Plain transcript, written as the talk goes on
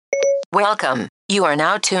Welcome. You are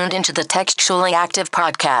now tuned into the Textually Active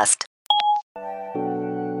podcast.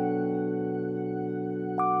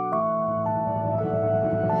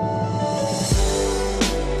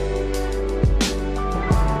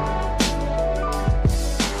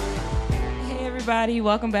 Hey everybody,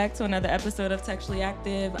 welcome back to another episode of Textually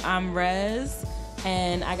Active. I'm Rez,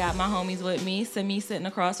 and I got my homies with me. Simi sitting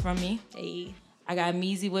across from me. Hey. I got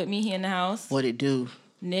Meezy with me here in the house. What it do?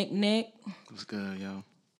 Nick. What's good, yo?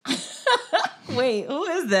 Wait, who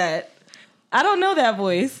is that? I don't know that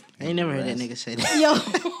voice. I ain't never heard that nigga say that. Yo,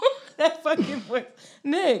 that fucking voice.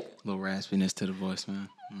 Nick. Little raspiness to the voice, man.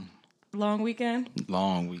 Long weekend?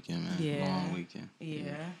 Long weekend, man. Yeah. Long weekend.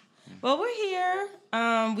 Yeah. Well, we're here.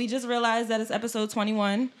 We just realized that it's episode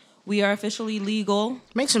 21. We are officially legal.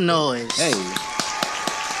 Make some noise. Hey.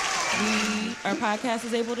 Our podcast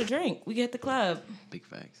is able to drink. We get the club. Big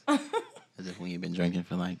facts. As if we ain't been drinking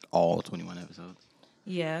for like all 21 episodes.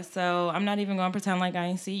 Yeah, so I'm not even going to pretend like I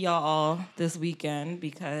ain't see y'all all this weekend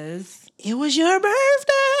because... It was your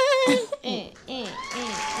birthday.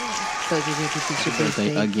 Happy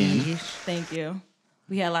birthday again. Thank you.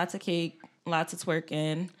 We had lots of cake, lots of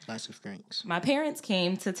twerking. Lots of drinks. My parents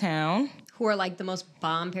came to town. Who are like the most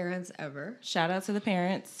bomb parents ever. Shout out to the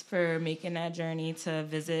parents for making that journey to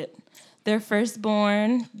visit their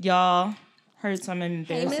firstborn. Y'all heard some Hey,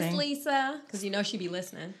 embarrassing Miss Lisa. Because you know she be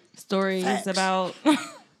listening. stories Facts. about...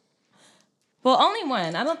 Well, only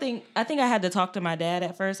one. I think I had to talk to my dad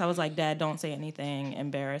at first. I was like, Dad, don't say anything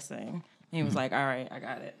embarrassing. And he was like, all right, I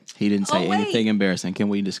got it. He didn't say wait. anything embarrassing. Can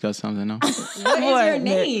we discuss something now? What is your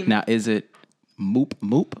name? Now, is it Moop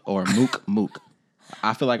Moop or Mook Mook?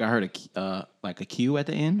 I feel like I heard a Q at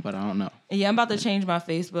the end, but I don't know. Yeah, I'm about to change my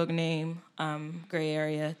Facebook name, gray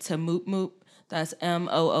area, to Moop Moop. That's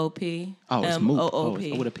M-O-O-P. Oh, it's Moop. Oh, M-O-O-P.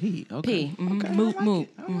 it's with a P. Okay. P. Mhm. Okay. Moop I like Moop. it.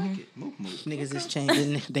 I like it. Moop Moop. Niggas is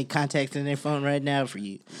changing. They contacting their phone right now for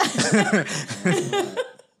you.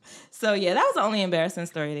 So, yeah, that was the only embarrassing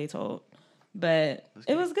story they told. But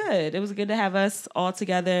it was good. It was good to have us all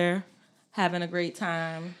together, having a great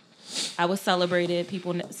time. I was celebrated.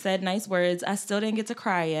 People said nice words. I still didn't get to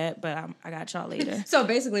cry yet, but I got y'all later. So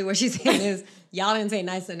basically what she's saying is y'all didn't say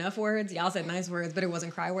nice enough words. Y'all said nice words, but it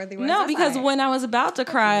wasn't cry-worthy words. No, That's because all right. when I was about to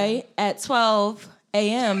cry at 12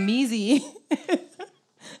 a.m., Meezy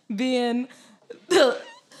being the...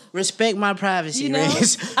 Respect my privacy, You know,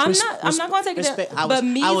 Rez. I'm not gonna take it there, respect- I but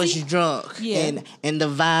was Meezy- drunk, Yeah. and the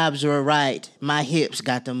vibes were right. My hips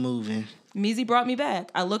got them moving. Meezy brought me back.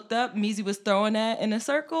 I looked up. Meezy was throwing that in a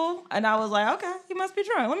circle, and I was like, okay, he must be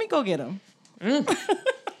drunk. Let me go get him.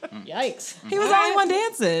 Yikes. He was the only one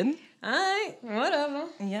dancing. All right, whatever.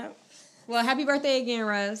 Yep. Well, happy birthday again,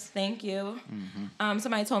 Rez. Thank you.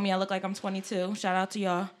 Somebody told me I look like I'm 22. Shout out to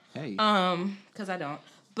y'all. Hey. Because I don't.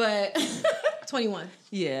 But 21.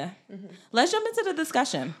 yeah. Let's jump into the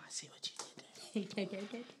discussion. I see what you did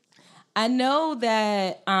there. I know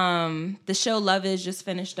that the show Love Is just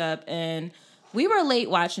finished up, and we were late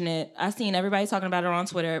watching it. I seen everybody talking about it on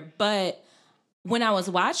Twitter, but when I was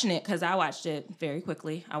watching it, because I watched it very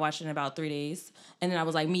quickly, I watched it in about 3 days, and then I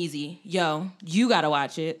was like, Meezy, yo, you gotta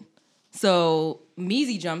watch it. So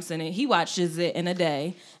Meezy jumps in it. He watches it in a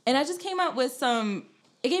day, and I just came up with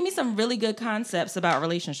it gave me some really good concepts about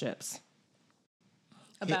relationships.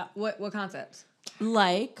 About what concepts?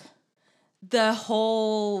 Like the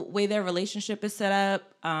whole way their relationship is set up,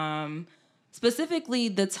 specifically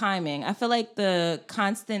the timing. I feel like the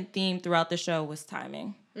constant theme throughout the show was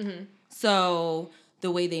timing. Mm-hmm. So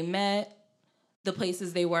the way they met, the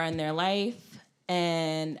places they were in their life,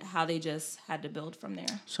 and how they just had to build from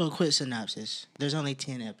there. So a quick synopsis. There's only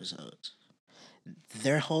 10 episodes.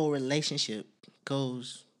 Their whole relationship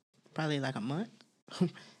goes probably like a month.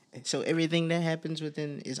 So everything that happens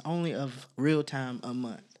within is only of real time a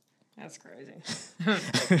month. That's crazy.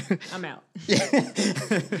 I'm out.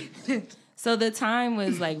 So the time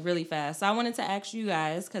was like really fast. So I wanted to ask you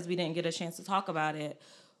guys, because we didn't get a chance to talk about it,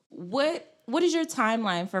 what is your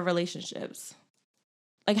timeline for relationships?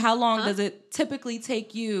 Like how long does it typically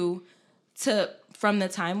take you from the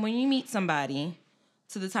time when you meet somebody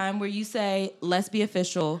to the time where you say, let's be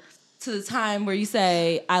official, to the time where you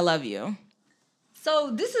say, I love you?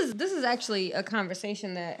 So this is actually a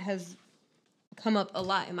conversation that has come up a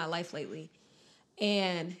lot in my life lately.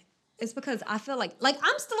 And it's because I feel like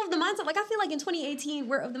I'm still of the mindset, like I feel like in 2018,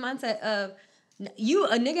 we're of the mindset of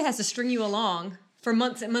a nigga has to string you along for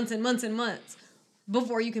months and months and months and months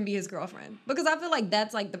before you can be his girlfriend. Because I feel like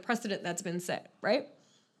that's like the precedent that's been set, right?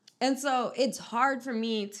 And so it's hard for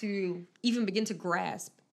me to even begin to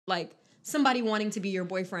grasp like somebody wanting to be your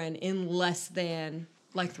boyfriend in less than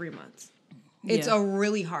like 3 months. It's a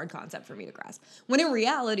really hard concept for me to grasp. When in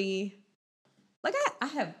reality,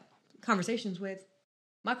 have conversations with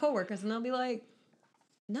my coworkers, and they'll be like,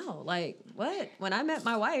 "No, like what? When I met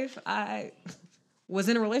my wife, I was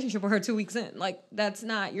in a relationship with her 2 weeks in. Like that's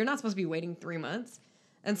not. You're not supposed to be waiting 3 months."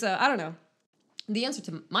 And so I don't know.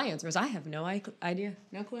 My answer is I have no idea,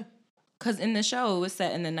 no clue. Because in the show, it was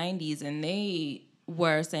set in the 90s, and they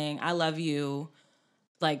were saying, I love you,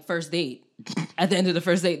 like, first date. At the end of the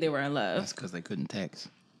first date, they were in love. That's because they couldn't text.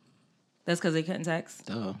 That's because they couldn't text?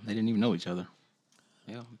 Duh. They didn't even know each other.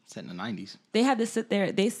 Yeah, set in the 90s. They had to sit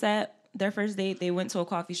there. They sat their first date. They went to a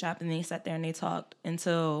coffee shop, and they sat there, and they talked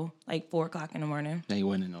until, like, 4 o'clock in the morning. They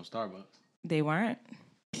wasn't in no Starbucks. They weren't.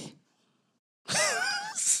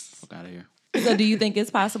 Fuck out of here. So do you think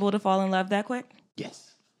it's possible to fall in love that quick?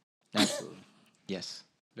 Yes. Absolutely. Yes.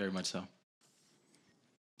 Very much so.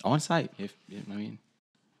 On site, if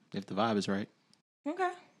the vibe is right.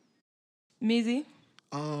 Okay. Meezy?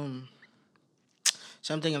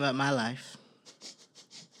 Something about my life.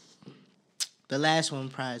 The last one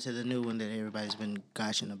prior to the new one that everybody's been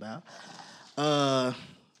gushing about.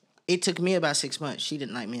 It took me about 6 months. She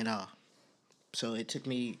didn't like me at all. So it took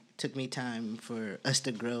me time for us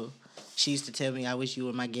to grow. She used to tell me, I wish you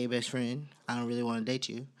were my gay best friend. I don't really want to date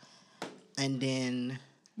you. And then...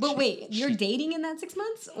 But wait, you're dating in that 6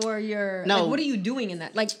 months? Or you're... No. Like, what are you doing in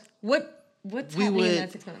that? Like, what's happening in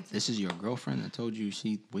that 6 months? This is your girlfriend that told you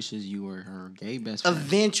she wishes you were her gay best friend?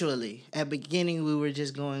 Eventually. At beginning, we were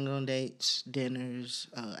just going on dates, dinners,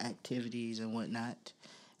 activities, and whatnot.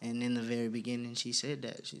 And in the very beginning, she said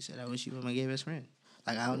that. She said, I wish you were my gay best friend.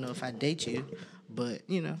 Like, I don't know if I date you, but,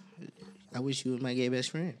 I wish you were my gay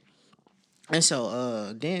best friend. And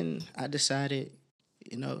so then I decided,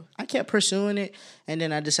 I kept pursuing it, and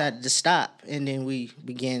then I decided to stop, and then we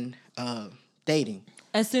began dating.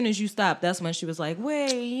 As soon as you stopped, that's when she was like,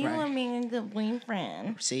 wait, you Right. want me a good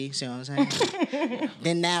boyfriend. See what I'm saying?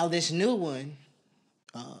 Then now this new one,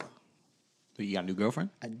 You got a new girlfriend?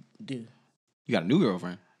 I do. You got a new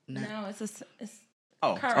girlfriend? No, it's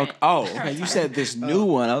Oh, current. Okay. You said this new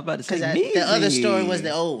one. I was about to say Because the other story was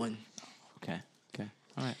the old one. Okay.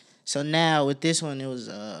 All right. So now with this one, it was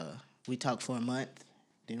we talked for a month,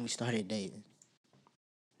 then we started dating.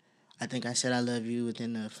 I think I said I love you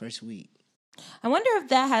within the first week. I wonder if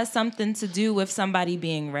that has something to do with somebody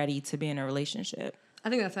being ready to be in a relationship. I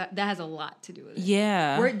think that has a lot to do with it.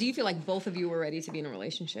 Yeah. Do you feel like both of you were ready to be in a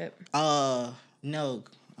relationship? No.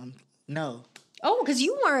 No. Oh, because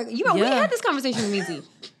you weren't. We had this conversation with Meezy.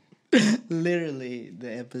 Literally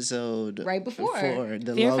the episode Right before.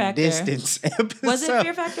 the Fear long Factor. distance episode. Was it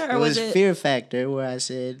Fear Factor or it was was it Fear Factor where I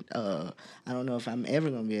said I don't know if I'm ever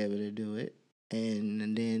gonna be able to do it,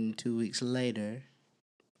 and then 2 weeks later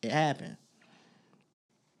it happened.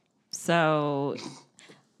 So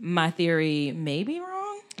my theory may be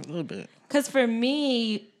wrong. A little bit. Because for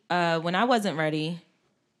me, when I wasn't ready,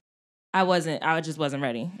 I just wasn't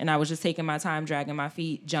ready. And I was just taking my time, dragging my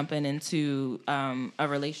feet, jumping into a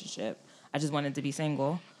relationship. I just wanted to be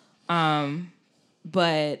single.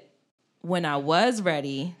 But when I was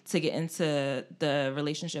ready to get into the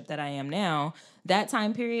relationship that I am now, that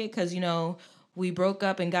time period, because, we broke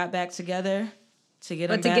up and got back together to get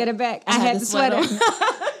But to get it back, I had the sweat sweater.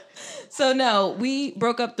 on. So no, we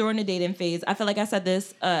broke up during the dating phase. I feel like I said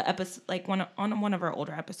this episode, like on one of our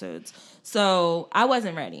older episodes. So I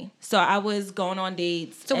wasn't ready. So I was going on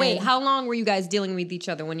dates. So wait, how long were you guys dealing with each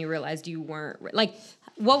other when you realized you weren't like?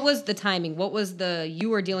 What was the timing? What was you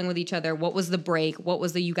were dealing with each other? What was the break? What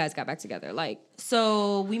was you guys got back together? Like,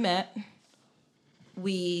 So we met.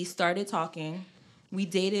 We started talking. We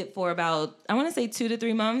dated for about, I want to say 2 to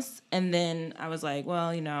 3 months. And then I was like, well,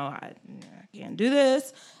 I can't do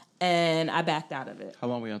this. And I backed out of it How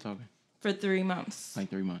long were y'all talking? for 3 months. Like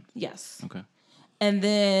 3 months. Yes. Okay. And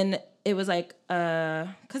then it was like,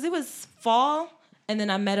 because it was fall. And then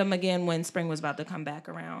I met him again when spring was about to come back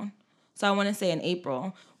around. So I want to say in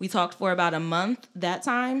April. We talked for about a month that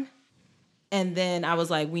time. And then I was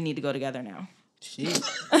like, we need to go together now. Shit.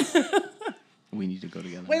 We need to go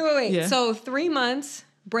together. wait. Yeah. So 3 months.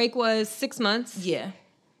 Break was 6 months. Yeah.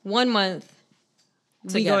 1 month.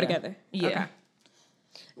 We go together. Yeah. Okay.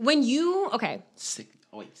 When you 6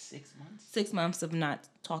 months? 6 months of not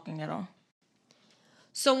talking at all.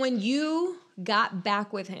 So when you got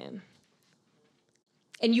back with him,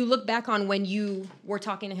 and you look back on when you were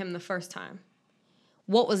talking to him the first time,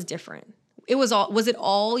 what was different? Was it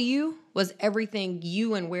all you? Was everything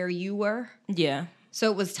you and where you were? Yeah. So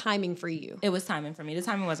it was timing for you. It was timing for me. The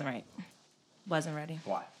timing wasn't right. Wasn't ready.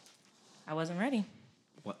 Why? I wasn't ready.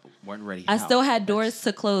 Weren't ready. I how? still had doors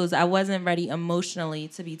to close. I wasn't ready emotionally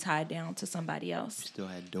to be tied down to somebody else. Still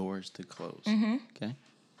had doors to close. Mm-hmm. Okay.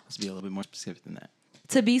 Let's be a little bit more specific than that.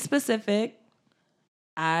 To be specific,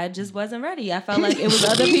 I just wasn't ready. I felt like it was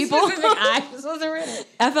other people. I just wasn't ready.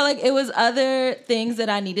 I felt like it was other things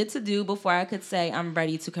that I needed to do before I could say I'm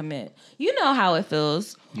ready to commit. You know how it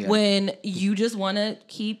feels when you just want to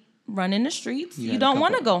keep running the streets. You don't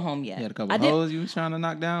want to go home yet. You had a couple hoes you was trying to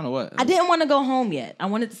knock down or what? I didn't want to go home yet. I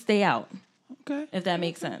wanted to stay out. Okay. If that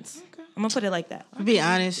makes sense. Okay. I'm going to put it like that. To be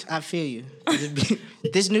honest, I feel you.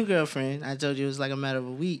 This new girlfriend, I told you it was like a matter of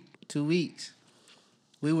a week, 2 weeks.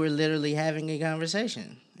 We were literally having a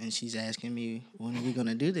conversation. And she's asking me, when are we going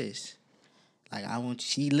to do this? Like,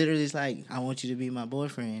 she literally is like, I want you to be my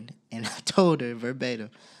boyfriend. And I told her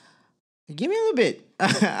verbatim, give me a little bit.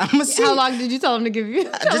 I'm going to see. How long did you tell him to give you?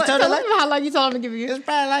 Just told her like, how long you told him to give you? It's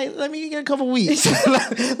probably like, let me get a couple weeks.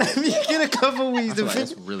 let me get a couple weeks.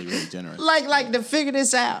 That's really, really generous. Like to figure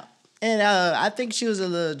this out. And I think she was a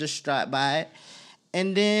little distraught by it.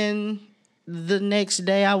 And then the next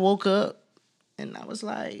day I woke up and I was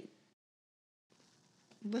like,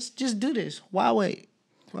 let's just do this. Why wait?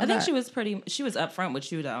 Why I think not? she was upfront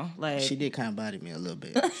with you though. Like She did kind of body me a little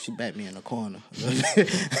bit. She backed me in the corner a little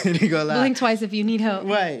bit. Ain't gonna lie. Blink twice if you need help.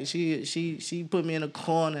 Right. She put me in a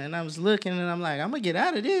corner and I was looking and I'm like, I'm gonna get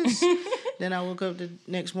out of this. Then I woke up the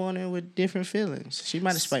next morning with different feelings. She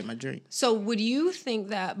might have spiked my drink. So would you think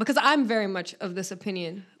that, because I'm very much of this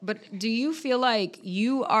opinion, but do you feel like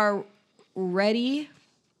you are ready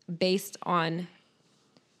based on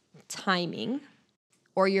timing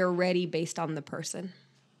or you're ready based on the person?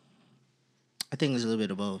 I think it's a little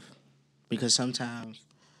bit of both. Because sometimes,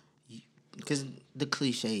 because the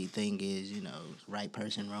cliche thing is, right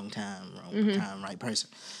person, wrong time, time, right person.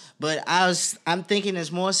 But I'm thinking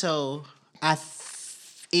it's more so,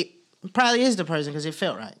 it probably is the person because it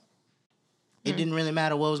felt right. It didn't really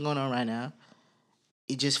matter what was going on right now.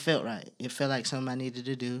 It just felt right. It felt like something I needed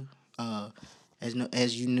to do.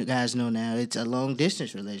 As you guys know now, it's a long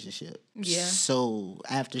distance relationship. Yeah. So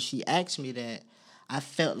after she asked me that, I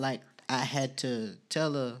felt like I had to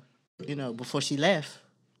tell her, before she left,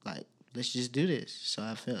 like, let's just do this. So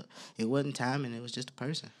I felt it wasn't timing, it was just a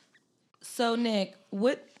person. So Nick,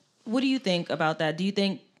 what do you think about that? Do you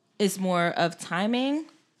think it's more of timing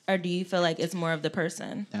or do you feel like it's more of the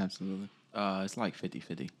person? Absolutely. It's like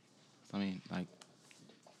 50-50. I mean, like,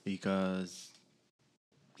 because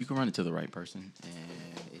you can run into the right person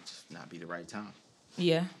and it just not be the right time.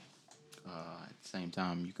 Yeah. At the same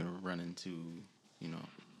time, you can run into,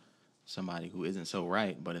 somebody who isn't so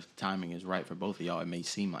right, but if the timing is right for both of y'all, it may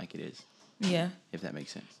seem like it is. Yeah. If that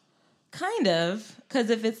makes sense. Kind of, because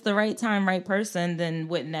if it's the right time, right person, then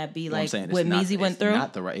wouldn't that be like what Measy went through?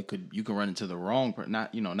 Not the right. You can run into the wrong person.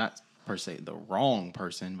 Not per se the wrong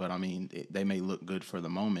person, but I mean they may look good for the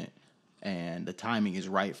moment, and the timing is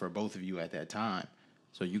right for both of you at that time.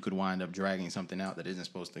 So you could wind up dragging something out that isn't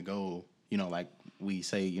supposed to go. Like we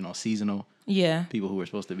say, seasonal. Yeah. People who are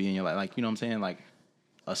supposed to be in your life, like what I'm saying, like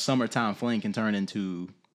a summertime fling can turn into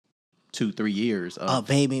 2-3 years of a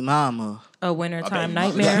baby mama, a wintertime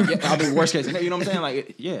nightmare. I mean, worst case, you know what I'm saying?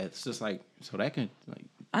 Like, it's just like, so that can, like.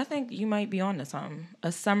 I think you might be on to something.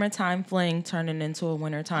 A summertime fling turning into a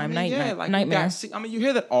wintertime nightmare. You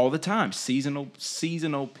hear that all the time.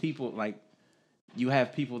 Seasonal people, like, you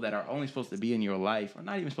have people that are only supposed to be in your life, or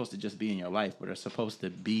not even supposed to just be in your life, but are supposed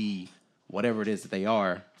to be whatever it is that they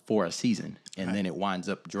are for a season, and then it winds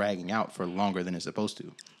up dragging out for longer than it's supposed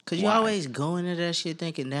to. Because you always go into that shit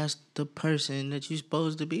thinking that's the person that you're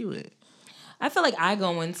supposed to be with. I feel like I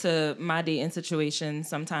go into my dating situation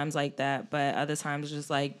sometimes like that, but other times just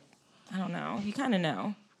like, I don't know. You kind of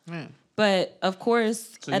know. Yeah. But, of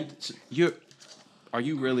course... Are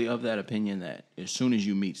you really of that opinion that as soon as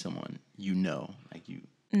you meet someone, like you...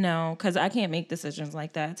 No, because I can't make decisions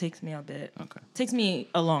like that. It takes me a bit. Okay. It takes me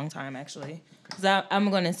a long time, actually. Because I'm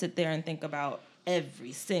going to sit there and think about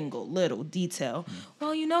every single little detail.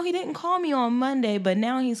 Well, he didn't call me on Monday, but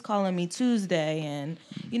now he's calling me Tuesday. And,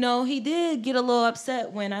 he did get a little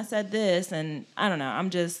upset when I said this. And I don't know. I'm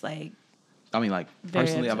just like... I mean, like,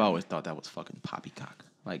 personally, I've always thought that was fucking poppycock.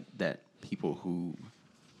 Like, that people who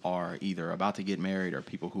are either about to get married or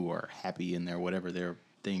people who are happy in their whatever their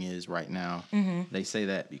thing is right now, they say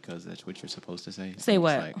that because that's what you're supposed to say. Say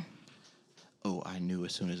what? Like, oh, I knew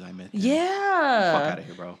as soon as I met them. Yeah. Fuck out of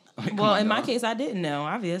here, bro. Like, well, in my case, I didn't know,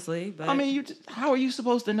 obviously. But I mean, how are you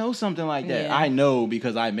supposed to know something like that? Yeah. I know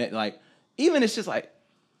because I met, like, even it's just like,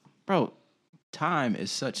 bro, time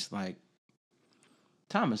is such a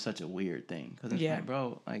weird thing. Because it's like,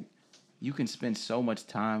 bro, like, you can spend so much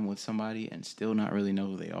time with somebody and still not really know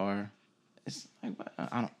who they are. It's like,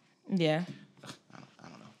 I don't know.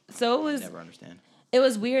 So it was... I never understand. It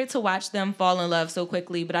was weird to watch them fall in love so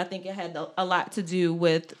quickly, but I think it had a lot to do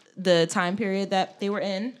with the time period that they were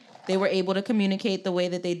in. they were able to communicate the way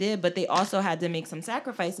that they did, but they also had to make some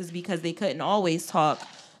sacrifices because they couldn't always talk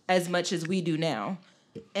as much as we do now.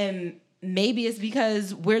 And maybe it's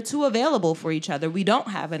because we're too available for each other. We don't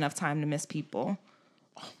have enough time to miss people.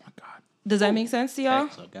 Oh my God. Does that make sense to y'all?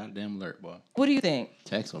 Text a goddamn alert, boy. What do you think?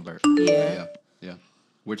 Text alert. Yeah. Yeah.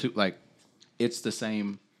 We're too like, it's the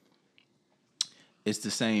same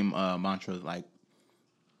mantra. Like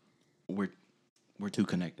we're too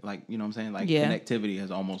connected. Like, you know what I'm saying? Like connectivity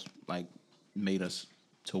has almost like made us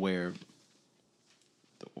to where,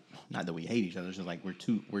 not that we hate each other. It's just like we're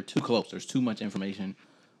too close. There's too much information.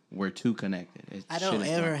 We're too connected. I don't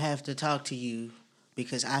ever have to talk to you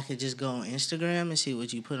because I could just go on Instagram and see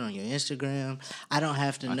what you put on your Instagram. I don't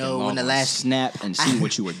have to know when the last snap and see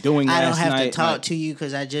what you were doing I last night. don't have to talk to you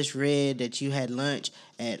because I just read that you had lunch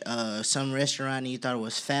at some restaurant and you thought it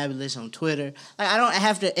was fabulous on Twitter. Like, I don't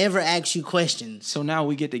have to ever ask you questions. So now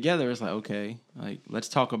we get together. It's like, okay, like let's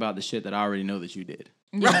talk about the shit that I already know that you did.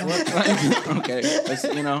 Yeah. Okay, let's,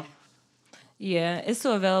 you know. Yeah, it's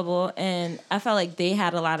still available, and I felt like they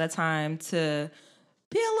had a lot of time to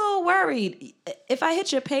be a little worried. If I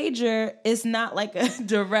hit your pager, it's not like a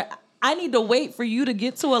direct. I need to wait for you to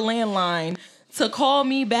get to a landline to call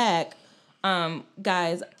me back.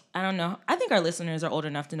 Guys, I don't know. I think our listeners are old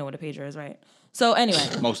enough to know what a pager is, right? So anyway,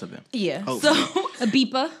 Most of them. yeah. Hopefully. So A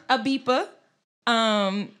beeper. a beeper.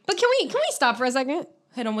 But can we stop for a second?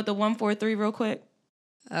 Hit them with the 143 real quick.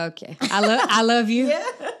 Okay. I love you. Yeah.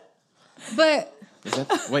 But Is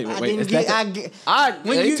that, wait. I Is didn't that get.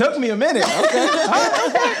 it took me a minute. Okay.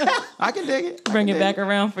 I can dig it. Bring it back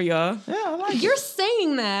around for y'all. Yeah, I like you're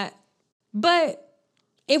saying that, but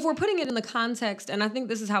if we're putting it in the context, and I think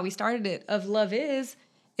this is how we started it, of Love Is,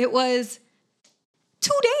 it was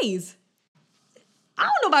 2 days. I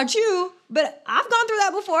don't know about you, but I've gone through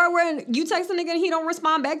that before where you text a nigga and he don't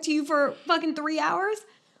respond back to you for fucking 3 hours.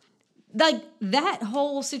 Like, that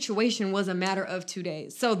whole situation was a matter of 2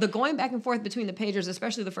 days. So the going back and forth between the pagers,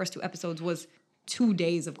 especially the first 2 episodes, was 2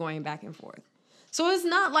 days of going back and forth. So it's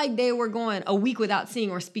not like they were going a week without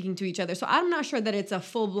seeing or speaking to each other. So I'm not sure that it's a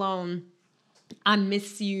full-blown, I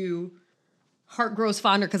miss you, heart grows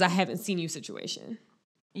fonder because I haven't seen you situation.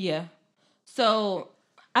 Yeah. So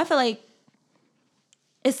I feel like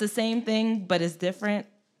it's the same thing, but it's different.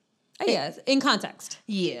 Yes, in context.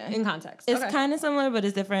 Yeah. In context. It's Okay. kind of similar, but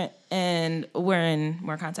it's different, and we're in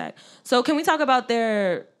more contact. So can we talk about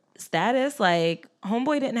their status? Like,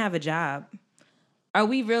 homeboy didn't have a job. Are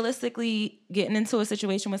we realistically getting into a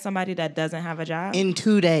situation with somebody that doesn't have a job? In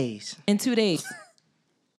 2 days. In 2 days.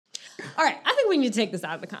 All right, I think we need to take this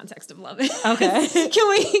out of the context of Love It. Okay.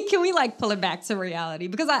 Can we like pull it back to reality?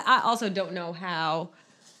 Because I also don't know how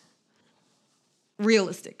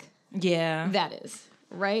realistic Yeah. that is,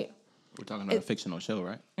 right? We're talking about a fictional show,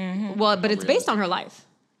 right? Well, but it's based on her life.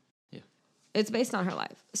 Yeah. It's based on her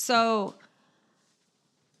life. So,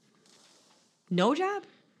 no job?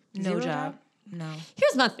 No Zero job. No.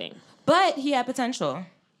 Here's my thing. But he had potential.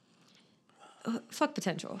 Fuck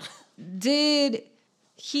potential. Did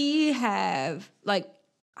he have, like,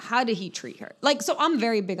 how did he treat her? Like, so I'm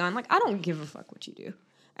very big on, like, I don't give a fuck what you do.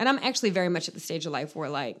 And I'm actually very much at the stage of life where,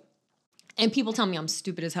 like, and people tell me I'm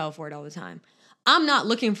stupid as hell for it all the time. I'm not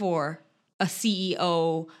looking for a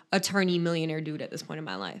CEO, attorney, millionaire dude at this point in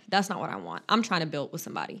my life. That's not what I want. I'm trying to build with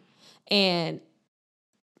somebody. And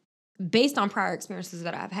based on prior experiences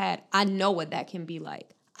that I've had, I know what that can be like.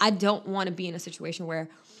 I don't want to be in a situation where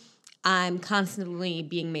I'm constantly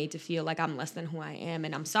being made to feel like I'm less than who I am.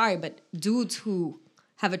 And I'm sorry, but dudes who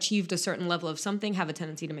have achieved a certain level of something have a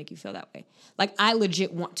tendency to make you feel that way. Like, I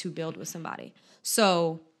legit want to build with somebody.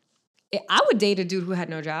 So I would date a dude who had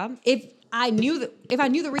no job. If I knew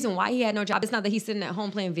the reason why he had no job, it's not that he's sitting at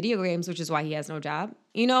home playing video games, which is why he has no job.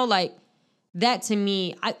 You know, like, that to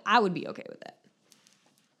me, I would be okay with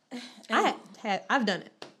that. I've done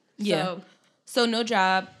it. Yeah. So no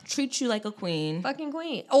job, treat you like a queen. Fucking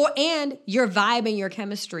queen. And your vibe and your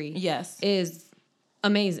chemistry Yes. is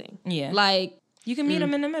amazing. Yeah. Like, You can meet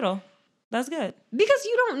him in the middle. That's good. because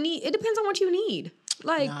you don't need, it depends on what you need.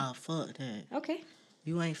 Like, Nah, fuck that. okay.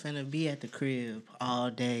 You ain't finna be at the crib all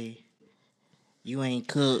day. You ain't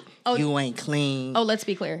cook. Oh. You ain't clean. Oh, let's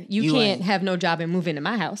be clear. You You can't ain't- have no job and move into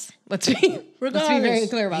my house. Let's be very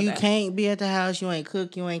clear about you that. can't be at the house. You ain't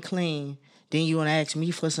cook. You ain't clean. Then you wanna ask me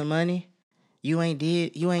for some money? You ain't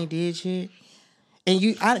did shit. And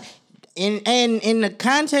in the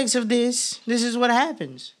context of this is what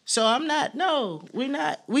happens. So we're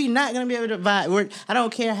not gonna be able to vibe. I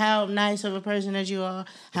don't care how nice of a person that you are,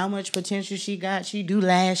 how much potential she got. She do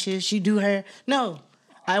lashes. She do hair. No,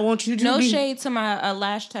 I want you to No be... shade to my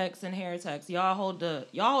lash techs and hair techs. Y'all hold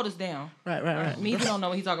us down. Right. Me don't know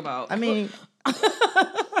what he's talking about. I mean,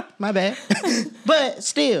 my bad. But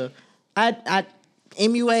still, I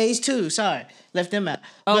MUAs too. Sorry, left them out.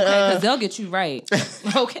 Okay, because they'll get you right.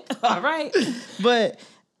 Okay, all right. But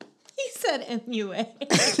He said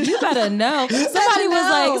MUA. You better know.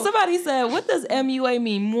 Somebody said, "What does MUA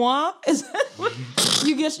mean? Moi? Is that what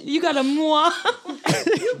you got a moi?"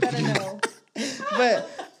 You better know.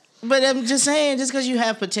 but I'm just saying, just because you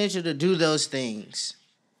have potential to do those things,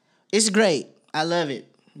 it's great. I love it.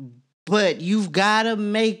 But you've got to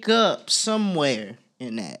make up somewhere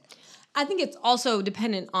in that. I think it's also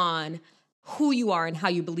dependent on who you are and how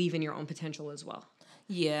you believe in your own potential as well.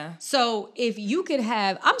 Yeah. So if you could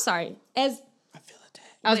have, I'm sorry, as I feel attacked.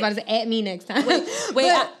 I was about to say, at me next time. Wait,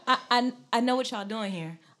 But- I know what y'all doing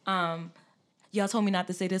here. Y'all told me not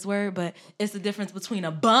to say this word, but it's the difference between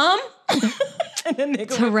a bum and a nigga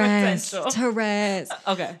with potential. Therese.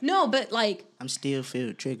 Okay. No, but like, I'm still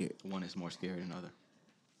feel triggered. One is more scared than the other.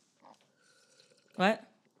 What?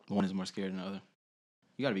 One is more scared than the other.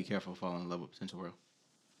 You got to be careful falling in love with potential, bro.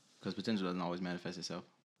 Because potential doesn't always manifest itself.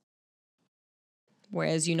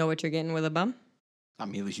 whereas you know what you're getting with a bum. I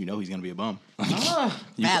mean, at least you know he's gonna be a bum. Oh,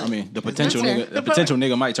 I mean, the potential fair.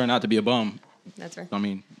 nigga might turn out to be a bum. That's right. I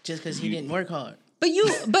mean, just because he didn't work hard. But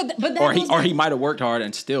that or goes back- he might have worked hard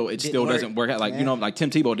and still Didn't work. doesn't work out. Like Yeah. you know, like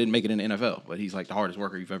Tim Tebow didn't make it in the NFL, but he's like the hardest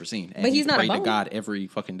worker you've ever seen. And But he's he not a prayed to bum. God every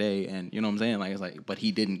fucking day, and you know what I'm saying. Like it's like, but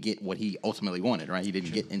he didn't get what he ultimately wanted. Right? He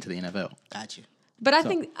didn't get into the NFL. Got you. But I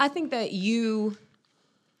think that you,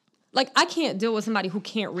 like, I can't deal with somebody who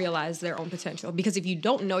can't realize their own potential, because if you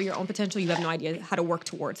don't know your own potential, you have no idea how to work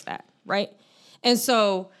towards that, right? And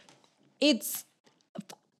so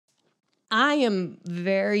I am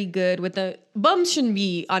very good with bums shouldn't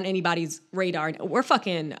be on anybody's radar. We're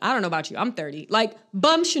fucking, I don't know about you, I'm 30. Like,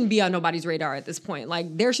 bums shouldn't be on nobody's radar at this point.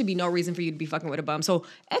 Like, there should be no reason for you to be fucking with a bum. So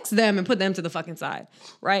X them and put them to the fucking side,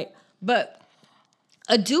 right? But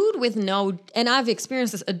a dude with no, and I've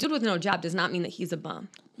experienced this, a dude with no job does not mean that he's a bum.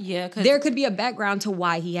 Yeah, because There could be a background to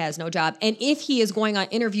why he has no job. And if he is going on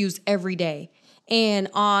interviews every day and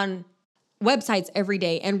on websites every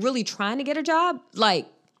day and really trying to get a job, like,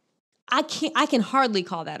 I can hardly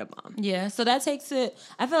call that a bum. Yeah, so that takes it.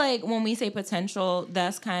 I feel like when we say potential,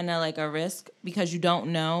 that's kind of like a risk because you don't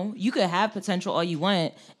know. You could have potential all you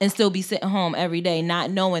want and still be sitting home every day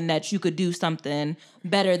not knowing that you could do something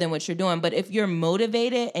better than what you're doing. But if you're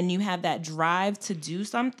motivated and you have that drive to do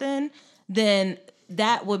something, then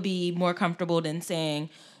that would be more comfortable than saying,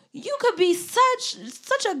 you could be such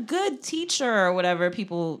a good teacher or whatever.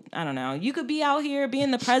 People, I don't know. You could be out here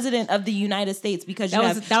being the president of the United States because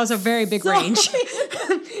That was a very big range.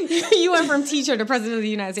 You went from teacher to president of the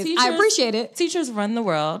United States. I appreciate it. Teachers run the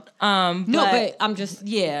world. No, but I'm just,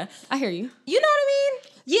 yeah. I hear you. You know what I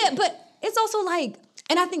mean? Yeah, but it's also like,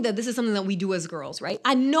 and I think that this is something that we do as girls, right?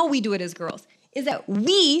 I know we do it as girls, is that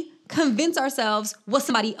we convince ourselves what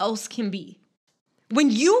somebody else can be. When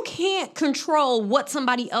you can't control what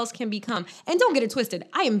somebody else can become, and don't get it twisted,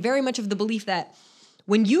 I am very much of the belief that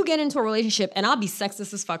when you get into a relationship, and I'll be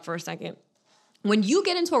sexist as fuck for a second, when you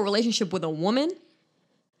get into a relationship with a woman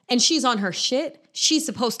and she's on her shit, she's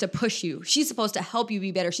supposed to push you. She's supposed to help you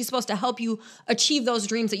be better. She's supposed to help you achieve those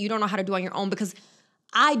dreams that you don't know how to do on your own, because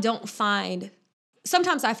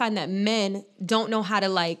sometimes I find that men don't know how to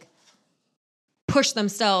like push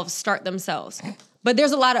themselves, start themselves. But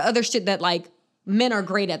there's a lot of other shit that like men are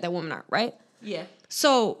great at that women aren't, right? Yeah.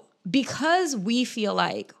 So because we feel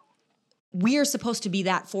like we're supposed to be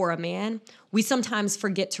that for a man, we sometimes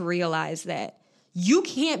forget to realize that you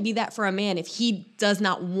can't be that for a man if he does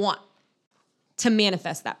not want to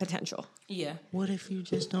manifest that potential. Yeah. What if you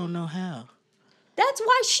just don't know how? That's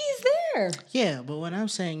why she's there. Yeah, but what I'm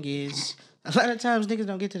saying is, a lot of times niggas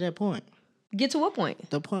don't get to that point. Get to what point?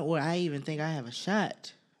 The point where I even think I have a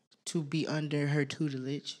shot to be under her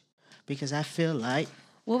tutelage, because I feel like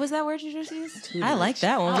What was that word you just used? I like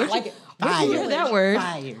that one. Where'd like you- it. where'd you hear that word?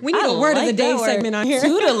 Fire. We need a word of the day segment on here.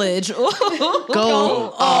 Tutelage.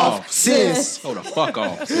 Go off, sis. Go the fuck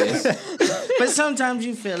off, sis. But sometimes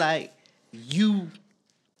you feel like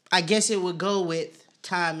I guess it would go with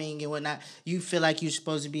timing and whatnot. You feel like you're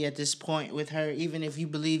supposed to be at this point with her, even if you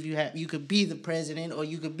believe you could be the president or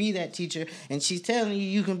you could be that teacher, and she's telling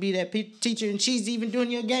you can be that teacher, and she's even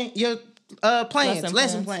doing your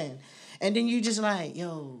lesson plan. And then you just like,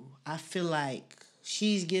 yo, I feel like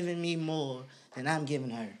she's giving me more than I'm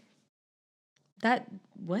giving her.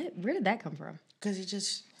 Where did that come from? Because it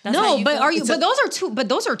just... That's how you feel? But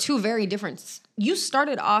those are two very different. You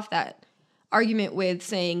started off that argument with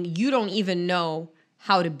saying you don't even know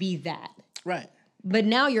how to be that. Right. but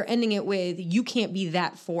now you're ending it with you can't be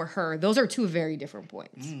that for her. Those are two very different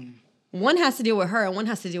points. One has to deal with her and one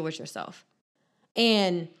has to deal with yourself.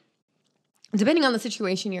 And depending on the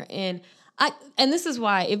situation you're in, and this is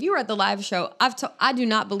why, if you were at the live show, I do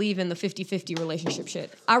not believe in the 50-50 relationship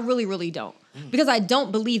shit. I really, really don't. Because I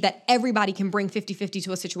don't believe that everybody can bring 50-50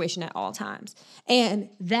 to a situation at all times. And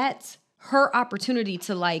that's her opportunity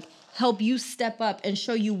to like help you step up and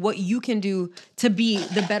show you what you can do to be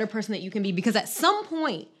the better person that you can be. Because at some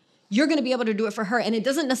point, you're going to be able to do it for her. And it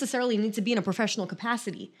doesn't necessarily need to be in a professional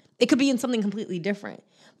capacity. It could be in something completely different.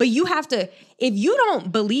 But you have to, if you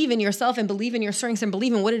don't believe in yourself and believe in your strengths and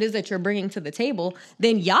believe in what it is that you're bringing to the table,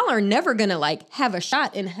 then y'all are never going to like have a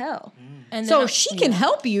shot in hell. And so she can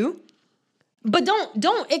help you. But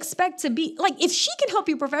don't expect to be, like, if she can help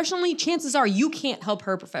you professionally, chances are you can't help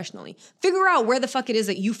her professionally. Figure out where the fuck it is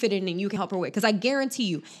that you fit in and you can help her with. Because I guarantee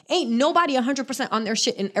you, ain't nobody 100% on their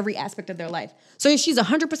shit in every aspect of their life. So if she's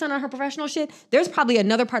 100% on her professional shit, there's probably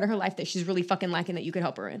another part of her life that she's really fucking lacking that you could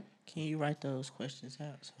help her in. Can you write those questions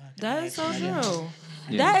out? So I can That is so ask them? true.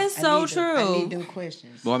 Yeah. That is so true. I need them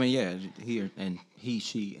questions. Well, I mean, yeah, he,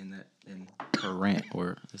 she, and her rant,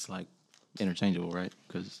 or it's like interchangeable, right?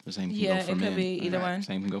 Because the same can Yeah, go for it could men. be either Right. one.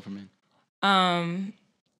 Same can go for men.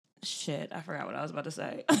 Shit, I forgot what I was about to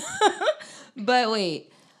say. But wait,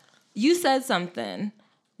 you said something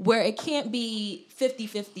where it can't be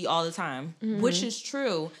 50-50 all the time, which is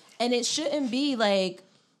true. And it shouldn't be like,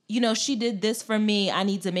 you know, she did this for me, I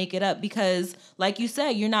need to make it up. Because like you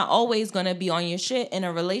said, you're not always going to be on your shit in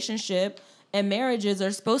a relationship. And marriages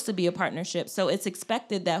are supposed to be a partnership. So it's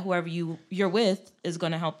expected that whoever you're with is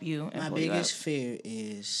going to help you. And My pull you up. biggest fear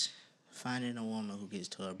is finding a woman who gets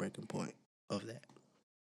to a breaking point of that.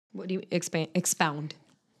 What do you expound?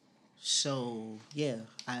 So, yeah,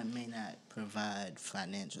 I may not provide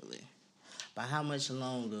financially. But how much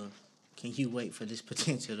longer can you wait for this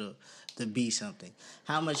potential to be something?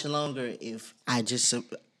 How much longer if I just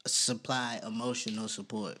supply emotional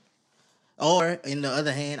support? Or, in the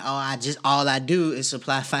other hand, all I do is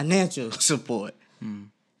supply financial support.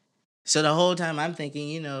 So the whole time I'm thinking,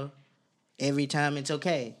 you know, every time it's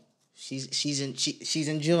okay. She's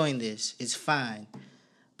enjoying this. It's fine.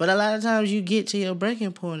 But a lot of times you get to your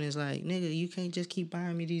breaking point, it's like, nigga, you can't just keep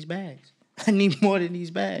buying me these bags. I need more than these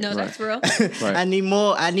bags. No, that's real. Right. I need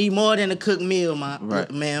more than a cooked meal,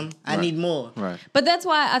 ma'am. I need more. Right. But that's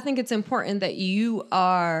why I think it's important that you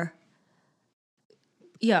are,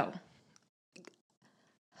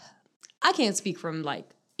 I can't speak from like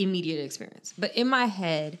immediate experience, but in my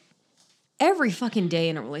head, every fucking day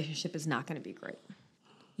in a relationship is not going to be great.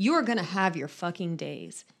 You are going to have your fucking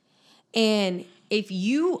days. And if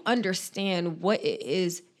you understand what it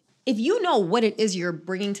is, if you know what it is you're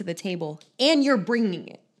bringing to the table and you're bringing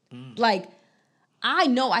it, like, I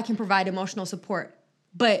know I can provide emotional support,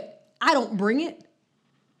 but I don't bring it.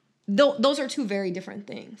 Those are two very different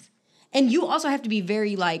things. And you also have to be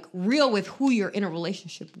very like real with who you're in a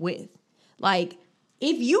relationship with. Like,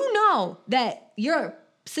 if you know that your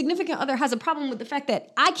significant other has a problem with the fact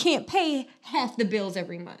that I can't pay half the bills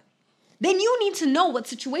every month, then you need to know what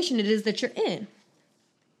situation it is that you're in.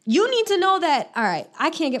 You need to know that, all right, I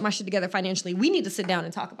can't get my shit together financially. We need to sit down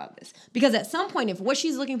and talk about this. Because at some point, if what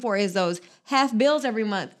she's looking for is those half bills every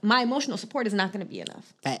month, my emotional support is not going to be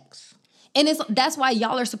enough. Facts. And that's why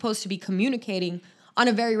y'all are supposed to be communicating on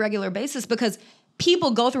a very regular basis, because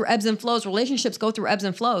people go through ebbs and flows, relationships go through ebbs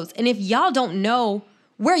and flows. And if y'all don't know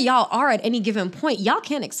where y'all are at any given point, y'all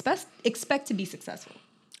can't expect to be successful.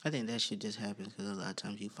 I think that shit just happens because a lot of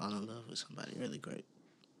times you fall in love with somebody really great.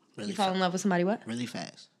 You fall in love with somebody what? Really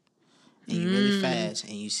fast. And you really fast,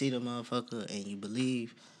 and you see the motherfucker, and you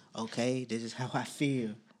believe, okay, this is how I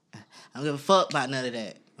feel. I don't give a fuck about none of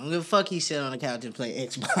that. I don't give a fuck he sit on the couch and play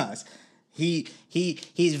Xbox.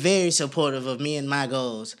 He's very supportive of me and my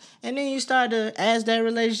goals. And then you start to, as that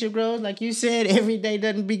relationship grows, like you said, every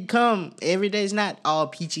day's not all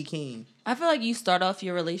peachy keen. I feel like you start off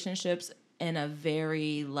your relationships in a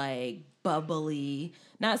very like bubbly.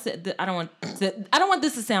 I don't want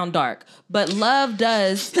this to sound dark, but love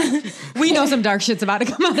does. We know some dark shit's about to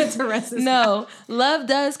come out of Teresa's. No, love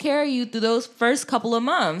does carry you through those first couple of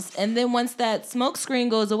months, and then once that smoke screen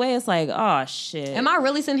goes away, it's like, oh shit. Am I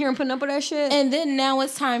really sitting here and putting up with that shit? And then now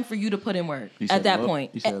it's time for you to put in work at that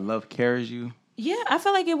point. You said love carries you? Yeah, I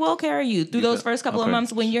feel like it will carry you through those first couple of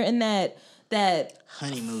months when you're in that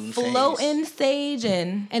honeymoon floating stage,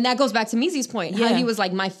 and that goes back to Mizi's point. Yeah. How he was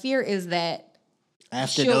like, my fear is that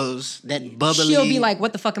after that bubbly, she'll be like,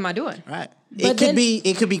 what the fuck am I doing? right. But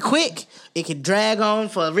It could be quick. It could drag on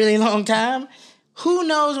for a really long time. Who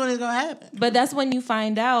knows when it's gonna happen? but that's when you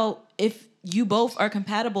find out if you both are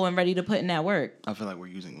compatible and ready to put in that work. I feel like we're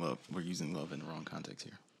using love. We're using love in the wrong context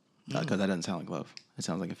here. Because that doesn't sound like love. It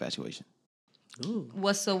sounds like infatuation. Ooh.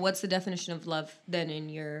 What's the definition of love then in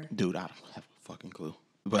your? Dude, I don't have a fucking clue.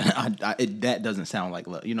 But that doesn't sound like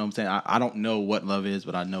love. You know what I'm saying? I don't know what love is,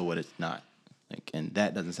 but I know what it's not. Like, and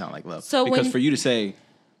that doesn't sound like love. So because for you to say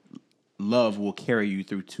love will carry you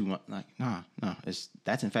through 2 months, like, no,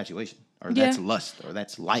 that's infatuation, or that's lust, or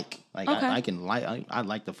that's like Okay. I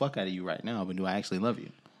like the fuck out of you right now, but do I actually love you?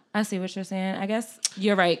 I see what you're saying. I guess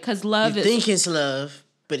you're right, because love You is think it's love,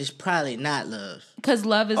 but it's probably not love. because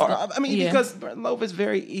love is. Because love is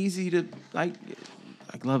very easy to like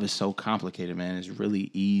love is so complicated, man. It's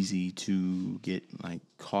really easy to get like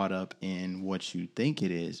caught up in what you think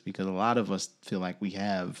it is, because a lot of us feel like we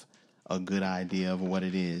have a good idea of what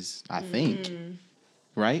it is. I think,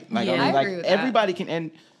 right? Like, Yeah. I agree with that. everybody can.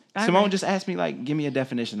 And I Simone agree. just asked me, like, give me a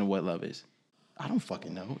definition of what love is. I don't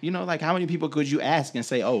fucking know. You know, like, how many people could you ask and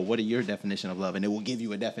say, oh, what are your definition of love? And it will give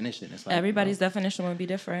you a definition. It's like, Everybody's definition would be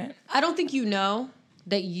different. I don't think you know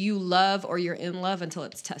that you love or you're in love until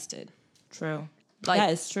it's tested. True. Like- that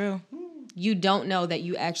is true. You don't know that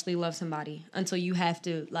you actually love somebody until you have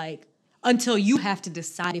to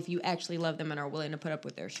decide if you actually love them and are willing to put up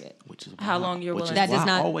with their shit. which is How why- long you're which willing is That does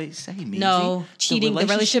why I not- always say, Meezy, No, cheating, the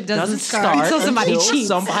relationship doesn't start until somebody cheats.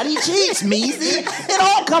 Somebody cheats, Meezy. It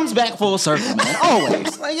all comes back full circle, man.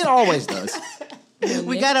 Always. Like, it always does.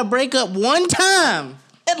 We gotta break up one time.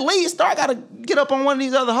 At least, or I gotta get up on one of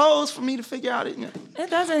these other hoes for me to figure out it. It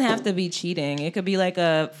doesn't have to be cheating. It could be like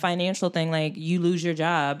a financial thing, like you lose your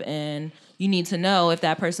job and you need to know if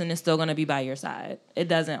that person is still going to be by your side. It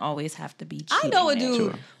doesn't always have to be cheating. I know a man.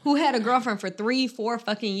 dude who had a girlfriend for 3-4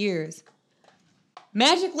 fucking years.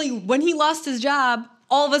 Magically, when he lost his job,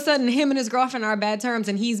 all of a sudden him and his girlfriend are on bad terms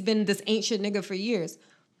and he's been this ain't shit nigga for years.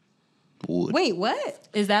 Wood. Wait, what?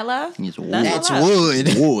 Is that love? It's wood. That's That's not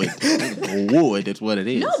love. wood. Wood. That's what it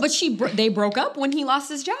is. No, but they broke up when he lost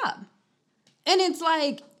his job. And it's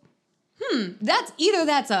like,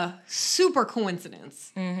 that's a super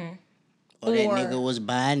coincidence. Or that Or- nigga was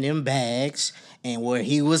buying them bags, and where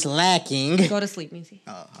he was lacking. Go to sleep, Missy.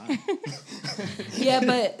 Yeah,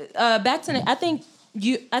 but back to I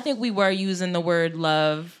think we were using the word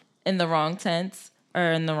love in the wrong tense or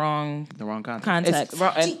in the wrong context.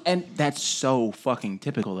 And that's so fucking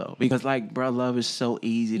typical though, because like, bro, love is so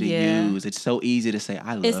easy to Yeah. use. It's so easy to say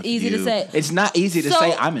I love you. It's easy to say. It's not easy to So,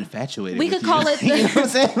 say I'm infatuated. we with could you. call it You know what I'm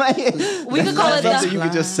saying? Like, We could call it something the- you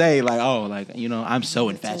could just say like, oh, like, you know, I'm so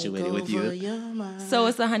infatuated with you. So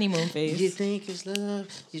it's the honeymoon You phase think it's love,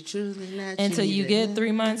 you truly not. until you get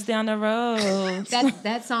 3 months down the road.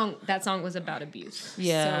 That song was about abuse.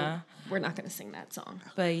 Yeah. So we're not gonna sing that song.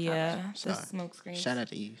 But yeah, the Sorry. smoke screen. Shout out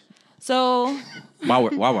to Eve. So While we're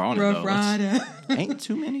on it though, Rider. ain't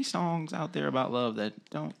too many songs out there about love that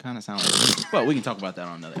don't kind of sound like. Well, we can talk about that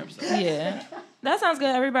on another episode. yeah, that sounds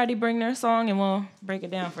good. Everybody bring their song and we'll break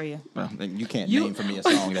it down for you. Well, then you can't name for me a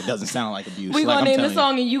song that doesn't sound like abuse. We like gonna I'm name the telling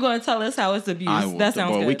song and you gonna tell us how it's abuse. I will. That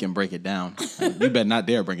sounds boy, good. we can break it down. You better not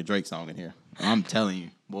dare bring a Drake song in here. I'm telling you,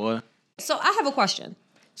 boy. So I have a question.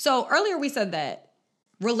 So earlier we said that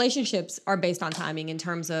relationships are based on timing in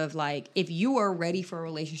terms of like, if you are ready for a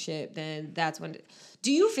relationship, then that's when.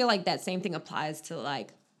 Do you feel like that same thing applies to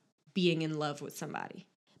like being in love with somebody?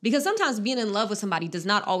 Because sometimes being in love with somebody does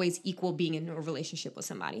not always equal being in a relationship with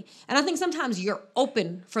somebody. And I think sometimes you're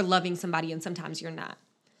open for loving somebody and sometimes you're not.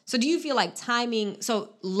 So do you feel like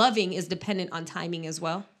loving is dependent on timing as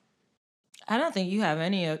well? I don't think you have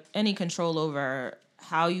any control over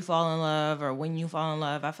how you fall in love or when you fall in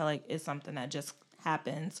love. I feel like it's something that just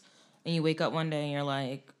happens and you wake up one day and you're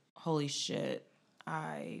like, holy shit,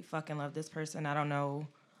 I fucking love this person. I don't know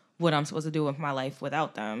what I'm supposed to do with my life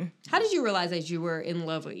without them. How did you realize that you were in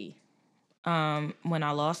love with E? When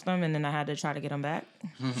I lost them and then I had to try to get them back.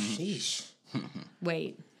 Sheesh.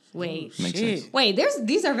 Wait. Makes Shit. sense. Wait,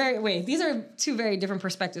 these are two very different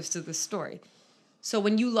perspectives to this story. So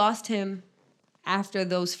when you lost him after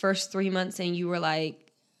those first 3 months and you were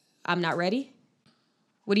like, I'm not ready?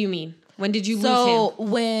 What do you mean? When did you lose So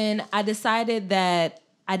him? when I decided that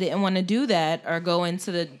I didn't want to do that or go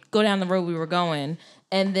down the road we were going,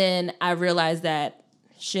 and then I realized that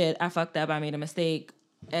shit, I fucked up, I made a mistake.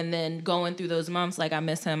 And then going through those months, like I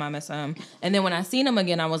miss him. And then when I seen him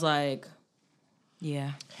again, I was like,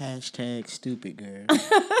 yeah. Hashtag stupid girl.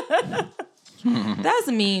 That's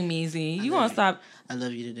mean, Meezy. You won't stop. I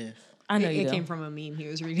love you to death. I know you It do. came from a meme he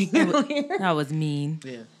was reading earlier. That was mean.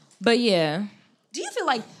 Yeah. But yeah. Do you feel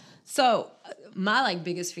like, so my like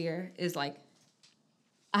biggest fear is like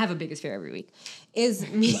I have a biggest fear every week, is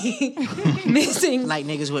me missing. Like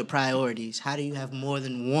niggas with priorities. How do you have more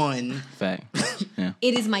than one? Fact. Yeah.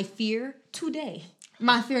 It is my fear today.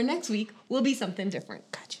 My fear next week will be something different.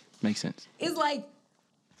 Gotcha. Makes sense. It's like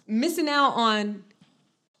missing out on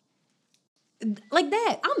like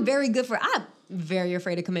that. I'm very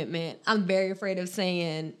afraid of commitment. I'm very afraid of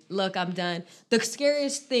saying, look, I'm done. The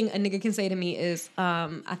scariest thing a nigga can say to me is,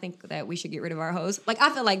 I think that we should get rid of our hoes. Like,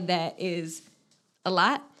 I feel like that is a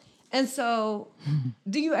lot. And so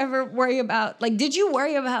do you ever worry about, like, did you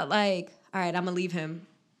worry about, like, all right, I'm going to leave him,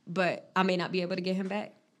 but I may not be able to get him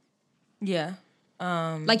back? Yeah.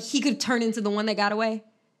 Like, he could turn into the one that got away?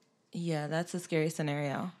 Yeah, that's a scary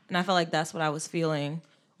scenario. And I feel like that's what I was feeling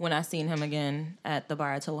when I seen him again at the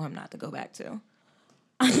bar I told him not to go back to.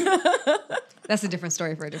 That's a different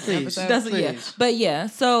story for a different episode. Yeah. But yeah,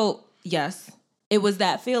 so yes, it was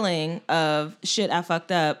that feeling of shit, I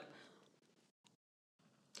fucked up.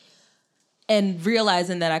 And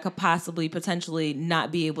realizing that I could possibly, potentially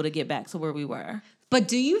not be able to get back to where we were. But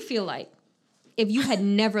do you feel like if you had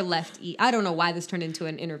never left E, I don't know why this turned into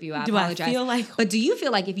an interview, I apologize. I feel like... But do you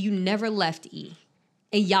feel like if you never left E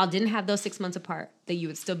and y'all didn't have those 6 months apart, that you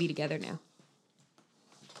would still be together now?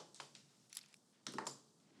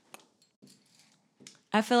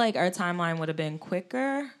 I feel like our timeline would have been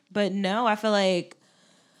quicker, but no, I feel like,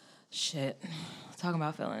 shit, talking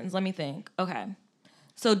about feelings. Let me think. Okay.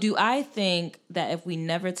 So do I think that if we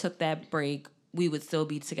never took that break, we would still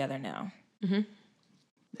be together now? Mm-hmm.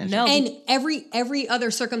 No. And every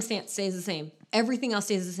other circumstance stays the same. Everything else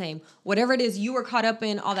stays the same. Whatever it is you were caught up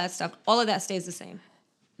in, all that stuff, all of that stays the same.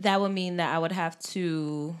 That would mean that I would have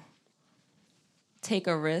to take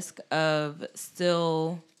a risk of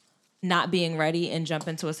still not being ready and jump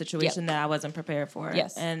into a situation that I wasn't prepared for.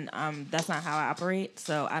 Yes. And that's not how I operate,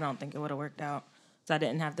 so I don't think it would have worked out. So I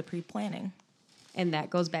didn't have the pre-planning. And that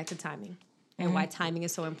goes back to timing and why timing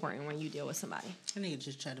is so important when you deal with somebody. That nigga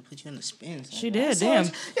just tried to put you on the spin. She did, damn.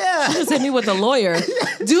 Yeah. She just hit me with a lawyer.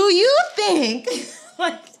 Do you think?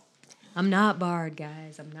 Like, I'm not barred,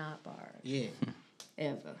 guys. I'm not barred. Yeah.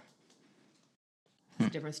 Ever. It's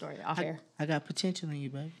a different story. Off air. I got potential in you,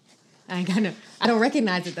 baby. I don't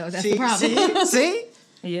recognize it though. That's the problem. See?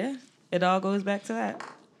 yeah, it all goes back to that.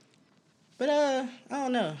 But I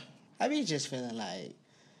don't know. I be just feeling like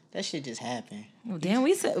that shit just happened. Well, damn,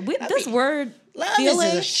 this word Love feeling.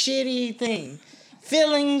 is a shitty thing.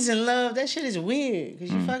 Feelings and love, that shit is weird.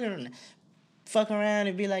 Because you fuck around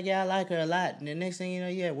and be like, yeah, I like her a lot. And the next thing you know,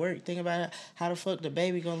 you at work thinking about how the fuck the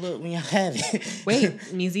baby gonna look when y'all have it. Wait,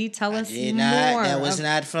 Muzi, tell us more. That was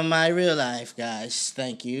not from my real life, guys.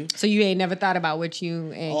 Thank you. So you ain't never thought about what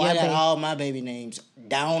you and your I got baby. all my baby names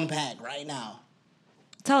down pat right now.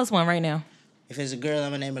 Tell us one right now. If it's a girl,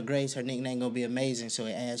 I'm gonna name her Grace. Her nickname gonna be amazing, so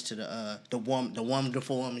it adds to the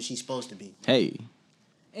wonderful woman she's supposed to be. Hey.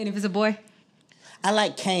 And if it's a boy? I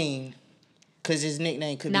like Cain, cause his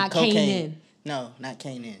nickname could Not be cocaine. Canaan. No, not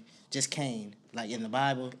Canaan. Just Cain, like in the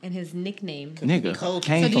Bible. And his nickname. Nigga. Cocaine.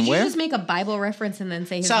 Came So did from you where? just make a Bible reference and then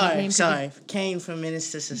say his nickname? Sorry. Cain from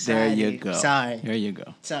Minister There Society. you go. Sorry. There you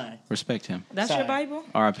go. Sorry. Respect him. That's Sorry. your Bible?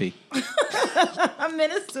 R.I.P. A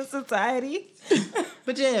Minister Society.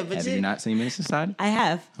 But yeah, Have you not seen Minister Society? I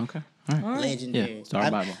have. Okay. All right. legendary. Yeah, it's our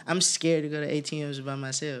Bible. I'm scared to go to ATMs by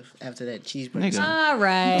myself after that cheeseburger. Nigga. All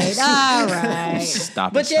right.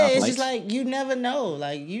 Stop But it. yeah, Stop it's lights. just like you never know.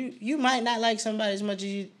 Like you might not like somebody as much as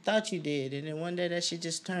you thought you did, and then one day that shit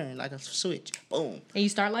just turned like a switch. Boom. And you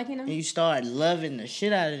start liking him? And you start loving the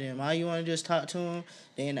shit out of them. All you want to do is talk to them.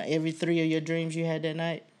 Then every 3 of your dreams you had that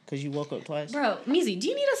night, because you woke up twice. Bro, Meezy, do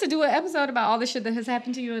you need us to do an episode about all the shit that has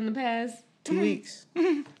happened to you in the past? 2 weeks.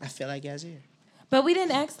 I feel like guys here. But we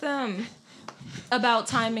didn't ask them about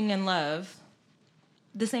timing and love.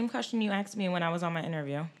 The same question you asked me when I was on my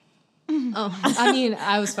interview. Oh, I mean,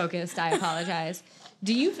 I was focused. I apologize.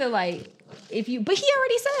 Do you feel like but he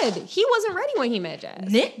already said he wasn't ready when he met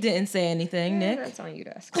Jazz. Nick didn't say anything, Yeah, Nick. that's on you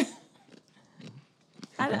to ask.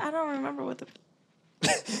 I don't remember what the...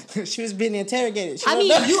 She was being interrogated.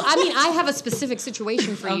 I have a specific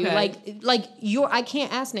situation for you. Okay. Like I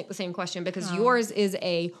can't ask Nick the same question because yours is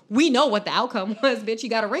we know what the outcome was, bitch. You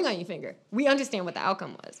got a ring on your finger. We understand what the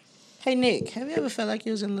outcome was. Hey Nick, have you ever felt like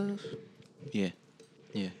you was in love? Yeah.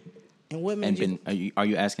 And what made And you? are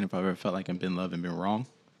you asking if I've ever felt like I've been loved and been wrong?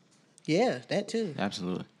 Yeah, that too.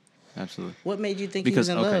 Absolutely. What made you think Because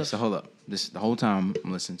you was in love? so hold up. The whole time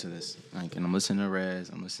I'm listening to this, like, and I'm listening to Rez,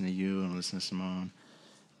 I'm listening to you, and I'm listening to Simone,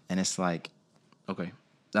 and it's like, okay.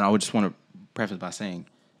 Then I would just want to preface by saying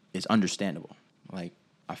it's understandable. Like,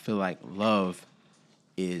 I feel like love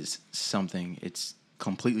is something. It's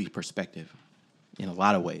completely perspective in a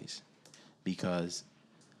lot of ways, because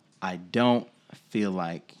I don't feel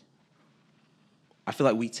like, I feel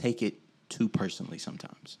like we take it too personally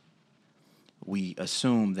sometimes. We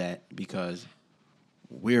assume that because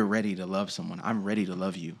we're ready to love someone, I'm ready to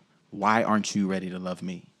love you, why aren't you ready to love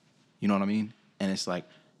me? You know what I mean? And it's like,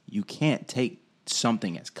 you can't take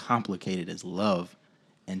something as complicated as love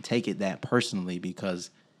and take it that personally, because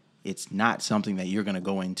it's not something that you're going to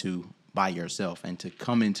go into by yourself. And to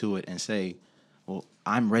come into it and say, well,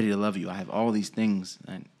 I'm ready to love you, I have all these things,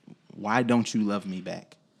 and why don't you love me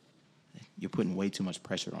back? You're putting way too much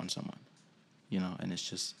pressure on someone, you know, and it's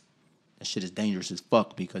just, that shit is dangerous as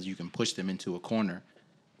fuck, because you can push them into a corner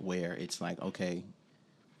where it's like, okay,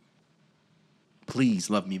 please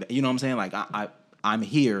love me back. You know what I'm saying? Like, I'm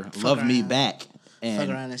here, love me back. And fuck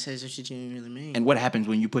around and says what you genuinely mean. And what happens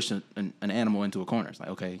when you push an animal into a corner? It's like,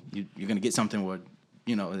 okay, you're going to get something where,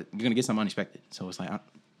 you know, you're going to get something unexpected. So it's like,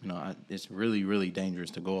 it's really, really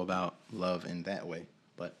dangerous to go about love in that way.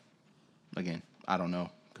 But again, I don't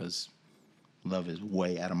know, because love is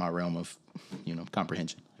way out of my realm of, you know,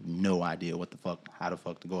 comprehension. I have no idea how the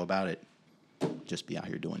fuck to go about it. Just be out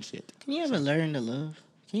here doing shit. Can you ever learn to love?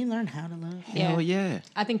 Can you learn how to love? Yeah. Hell yeah.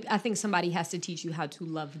 I think somebody has to teach you how to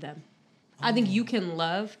love them. I think you can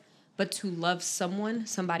love, but to love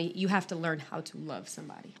somebody, you have to learn how to love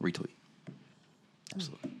somebody. Retweet.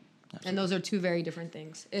 Absolutely. And those are two very different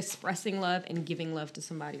things. Expressing love and giving love to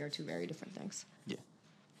somebody are two very different things. Yeah.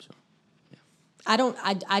 So, yeah.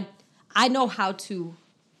 I know how to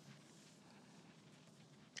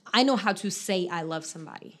say I love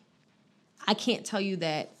somebody. I can't tell you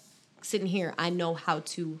that sitting here, I know how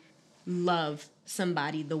to love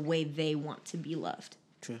somebody the way they want to be loved.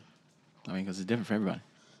 True. I mean, because it's different for everybody.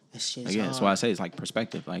 Again, That's why I say it's like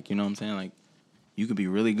perspective. Like, you know what I'm saying? Like, you could be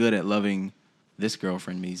really good at loving this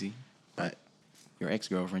girlfriend, Meezy, but your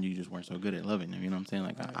ex-girlfriend, you just weren't so good at loving them. You know what I'm saying?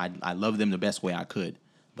 Like, right. I love them the best way I could,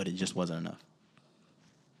 but it just wasn't enough.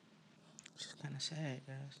 It's kind of sad,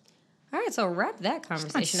 guys. All right, so wrap that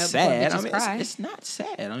conversation up Sad. before bitches cry. It's not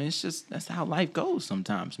sad. I mean, it's just, that's how life goes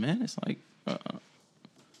sometimes, man. It's like, but.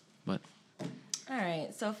 All right,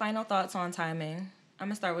 so final thoughts on timing. I'm going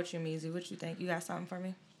to start with you, Meezy. What you think? You got something for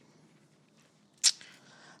me?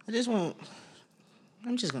 I'm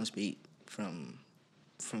just going to speak from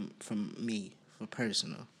me, for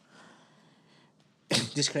personal.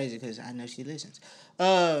 Just crazy because I know she listens.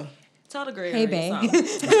 Tell the great. Hey, babe.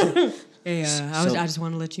 Hey, I just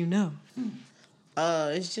want to let you know.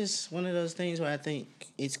 It's just one of those things where I think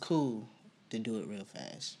it's cool to do it real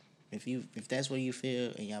fast. If that's what you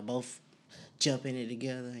feel and y'all both jump in it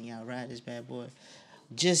together and y'all ride this bad boy,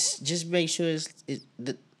 just make sure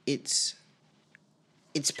it's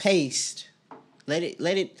paced. Let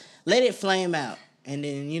it flame out, and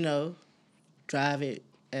then, you know, drive it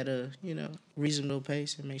at a, you know, reasonable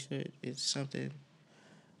pace and make sure it's something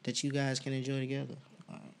that you guys can enjoy together.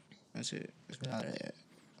 That's it. That's what I had.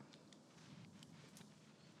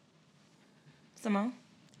 Simone?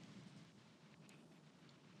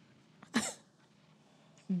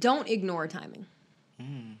 Don't ignore timing.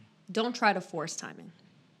 Don't try to force timing.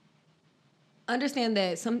 Understand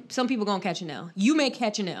that some people gonna catch an L. You may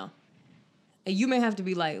catch an L. And you may have to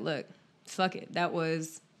be like, look, fuck it. That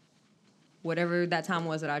was whatever that time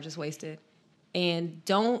was that I just wasted. And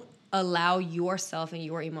don't allow yourself and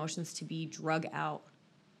your emotions to be drug out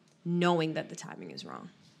knowing that the timing is wrong.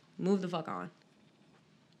 Move the fuck on.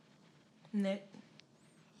 Nick?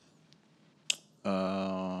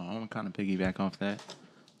 I'm gonna kind of piggyback off that.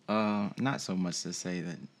 Not so much to say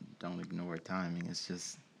that don't ignore timing. It's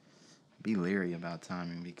just be leery about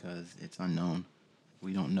timing because it's unknown.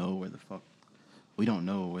 We don't know where the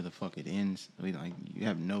fuck it ends. You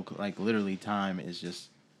have no, like, literally time is just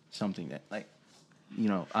something that, like, you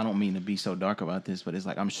know, I don't mean to be so dark about this, but it's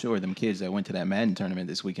like, I'm sure them kids that went to that Madden tournament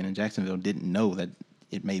this weekend in Jacksonville didn't know that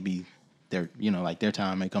it may be their, you know, like, their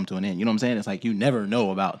time may come to an end. You know what I'm saying? It's like, you never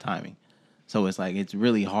know about timing. So it's like, it's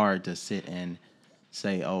really hard to sit and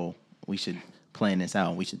say, oh, we should plan this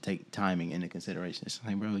out. We should take timing into consideration. It's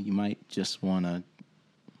like, bro, you might just want to,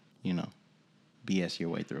 you know, BS your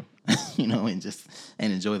way through, you know, and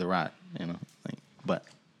enjoy the ride, you know. Like, but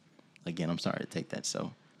again, I'm sorry to take that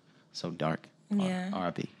so dark. Yeah.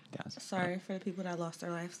 R.I.P. guys. Sorry for the people that lost their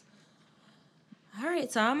lives. All right,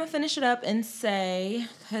 so I'm gonna finish it up and say,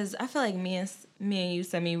 because I feel like me and you,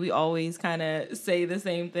 Semi, we always kind of say the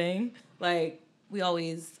same thing. Like, we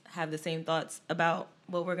always have the same thoughts about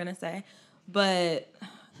what we're gonna say, but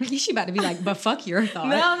She about to be like, but fuck your thought.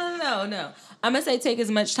 No. I'm gonna say take as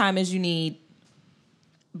much time as you need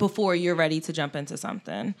before you're ready to jump into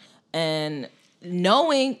something, and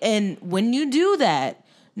when you do that,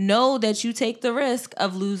 know that you take the risk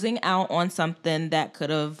of losing out on something that could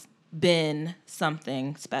have been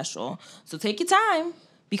something special. So take your time,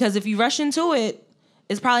 because if you rush into it,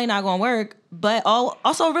 it's probably not going to work. But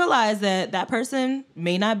also realize that that person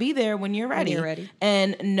may not be there when you're ready.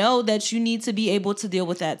 And know that you need to be able to deal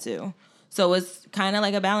with that too. So it's kind of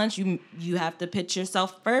like a balance. You have to pitch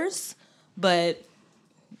yourself first, but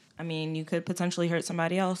I mean, you could potentially hurt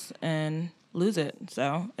somebody else and lose it.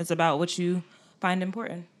 So it's about what you find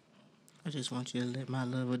important. I just want you to let my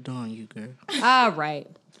love adorn you, girl. All right.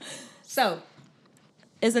 So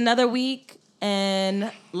it's another week,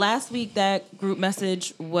 and last week that group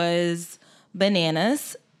message was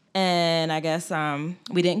bananas, and I guess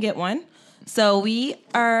we didn't get one. So we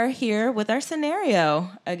are here with our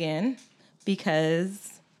scenario again,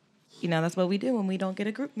 because that's what we do when we don't get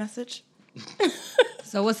a group message.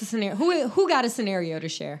 So what's the scenario? Who got a scenario to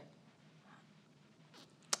share?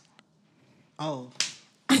 Oh.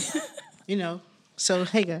 So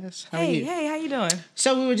hey guys, how are you? Hey, how you doing?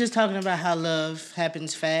 So we were just talking about how love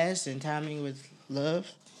happens fast and timing with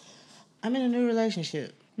love. I'm in a new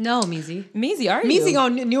relationship. No, Meezy. Meezy, are you? Meezy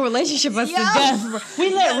on new relationship us to death. Bro.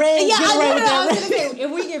 We let Rez get away with that. I was gonna say,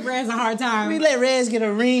 if we give Rez a hard time. We let Rez get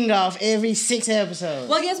a ring off every 6 episodes.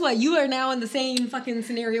 Well, guess what? You are now in the same fucking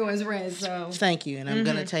scenario as Rez, so. Thank you, and I'm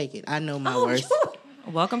gonna take it. I know my worth.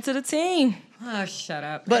 Welcome to the team. Oh, shut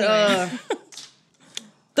up. But anyway.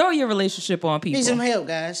 Throw your relationship on people. Need some help,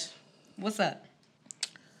 guys. What's up?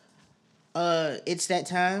 It's that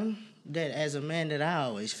time that as a man that I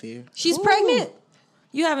always fear. She's pregnant.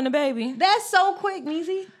 You having a baby? That's so quick,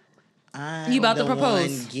 Meezy. I'm You about to the propose.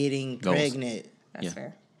 one getting Ghost. pregnant. That's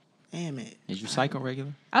fair. Damn it. Is your cycle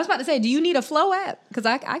regular? I was about to say, do you need a Flow app? Because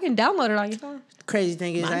I can download it on your phone. Crazy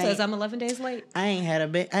thing is, Mine says I'm 11 days late. I ain't had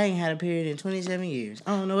a period in 27 years.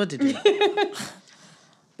 I don't know what to do.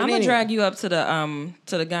 I'm gonna anyway. drag you up to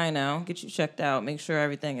the guy now. Get you checked out. Make sure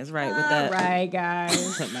everything is right with that. All right,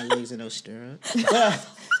 guys. Put my legs in those stirrups.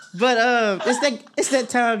 But it's that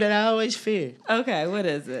time that I always fear. Okay, what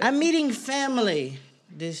is it? I'm meeting family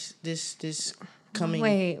this coming.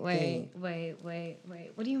 Wait.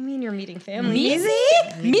 What do you mean you're meeting family?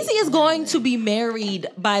 Meezy is going to be married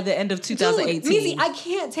by the end of 2018. Meezy, I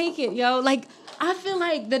can't take it, yo. Like, I feel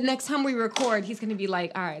like the next time we record, he's gonna be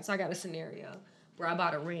like, all right, so I got a scenario where I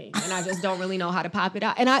bought a ring and I just don't really know how to pop it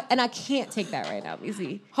out. And I can't take that right now,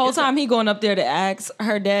 Meezy. Whole time he going up there to ask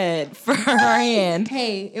her dad for her hand.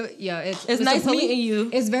 Hey, it's nice meeting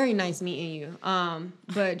you. It's very nice meeting you.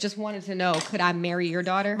 But just wanted to know, could I marry your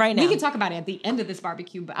daughter? Right now. We can talk about it at the end of this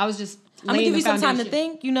barbecue, but I was just I'm gonna give you some time to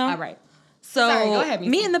think, All right. So, Sorry, go ahead, Meezy.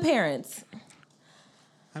 meeting the parents.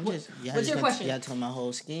 I'm just. What's your question? Y'all told my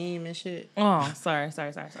whole scheme and shit. Oh, sorry.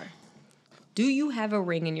 Do you have a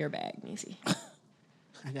ring in your bag, Meezy?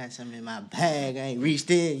 I got something in my bag. I ain't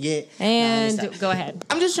reached in yet. And go ahead.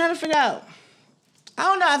 I'm just trying to figure out. I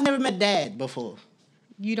don't know. I've never met dad before.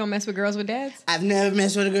 You don't mess with girls with dads? I've never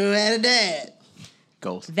messed with a girl who had a dad.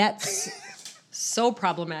 Ghost. That's so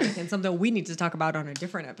problematic and something we need to talk about on a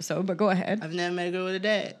different episode, but go ahead. I've never met a girl with a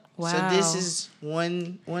dad. Wow. So this is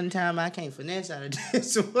one time I can't finesse out of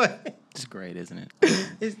this one. It's great, isn't it?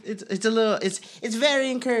 It's a little it's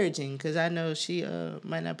very encouraging because I know she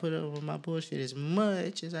might not put up with my bullshit as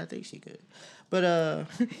much as I think she could, but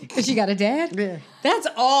Because she got a dad? yeah. That's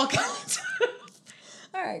all.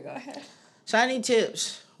 All right, go ahead. So I need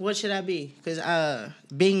tips. What should I be? Because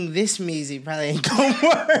being this Meezy probably ain't gonna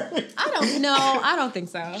work. I don't think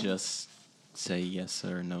so. Just say yes,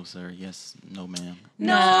 sir, no, sir, yes, no, ma'am.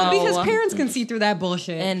 No, because parents can see through that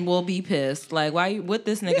bullshit. And we'll be pissed. Like, why you with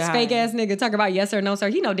this nigga? this fake ass nigga talk about yes or no, sir.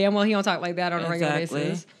 He know damn well he don't talk like that on a regular Exactly.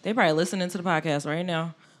 basis. They probably listening to the podcast right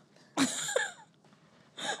now.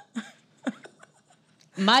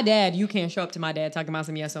 My dad, you can't show up to my dad talking about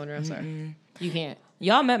some yes or no, sir. You can't.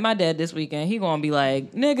 Y'all met my dad this weekend. He gonna be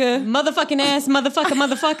like, nigga. Motherfucking ass,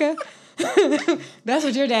 motherfucker. That's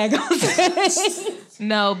what your dad gonna say.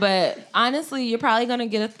 No, but honestly, you're probably gonna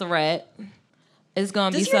get a threat. It's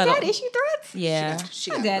gonna be Does your subtle. dad issue threats? Yeah. She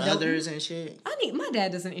My got dad don't. brothers and shit. My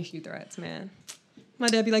dad doesn't issue threats, man. My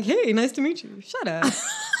dad be like, hey, nice to meet you. Shut up.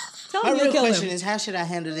 Tell My him real you'll kill question him. is, how should I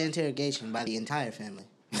handle the interrogation by the entire family?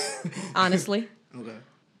 Honestly. Okay.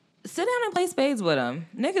 Sit down and play spades with him.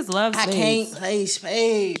 Niggas love I spades. can't play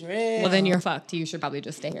spades, Red. Well, then you're fucked. You should probably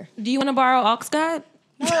just stay here. Do you want to borrow Aux God?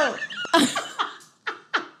 No.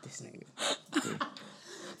 This nigga.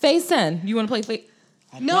 Phase 10. You want to play?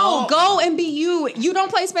 No, go and be you. You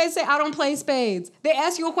don't play spades, say I don't play spades. They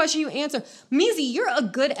ask you a question, you answer. Meezy, you're a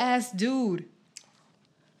good ass dude.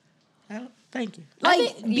 Thank you.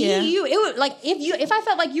 Like, be yeah. you. It would if I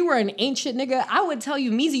felt like you were an ancient nigga, I would tell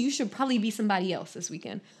you, Meezy, you should probably be somebody else this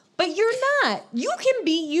weekend. But you're not. You can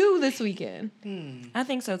be you this weekend. I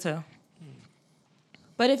think so too.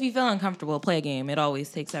 But if you feel uncomfortable, play a game. It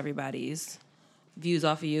always takes everybody's views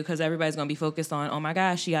off of you because everybody's going to be focused on, oh my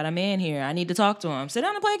gosh, she got a man here. I need to talk to him. Sit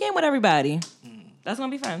down and play a game with everybody. That's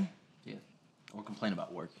going to be fun. Yeah. Or complain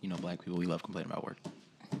about work. You know, black people, we love complaining about work.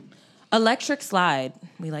 Electric slide.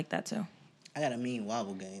 We like that too. I got a mean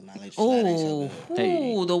wobble game. I like slide ain't so good.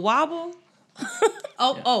 Hey. The wobble.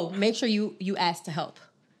 Make sure you ask to help.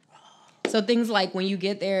 So things like when you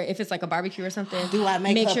get there, if it's like a barbecue or something, Do I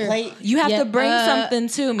make her plate? You have to bring something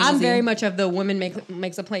too, I'm Meezy. very much of the woman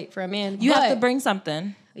makes a plate for a man. You have to but- bring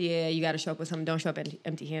something. Yeah, you got to show up with something. Don't show up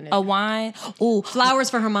empty-handed. A wine. Oh, Flowers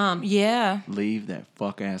for her mom. yeah. Leave that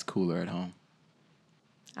fuck ass cooler at home.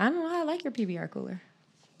 I don't know how I like your PBR cooler.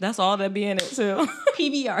 That's all that be in it too.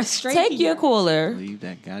 PBR, straight Take PBR. your cooler. Leave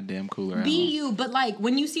that goddamn cooler at Be home. you, but like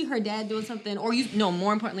when you see her dad doing something, or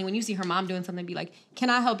more importantly, when you see her mom doing something, be like, can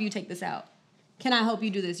I help you take this out? Can I help you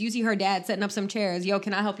do this? You see her dad setting up some chairs. Yo,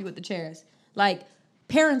 can I help you with the chairs? Like,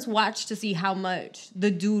 parents watch to see how much the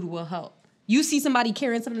dude will help. You see somebody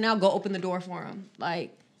carrying something out, go open the door for them.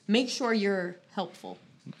 Like, make sure you're helpful.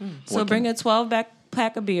 So bring a 12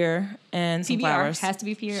 pack of beer and some PBR flowers. has to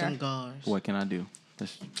be PBR. Some gars. What can I do?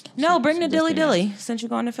 No, bring the Just dilly be honest. dilly since you're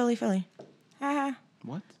going to Philly. Haha.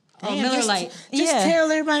 What? Oh, Damn, Miller just, Lite. Just Yeah. tell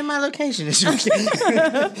everybody my location this weekend.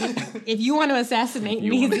 If you want to assassinate You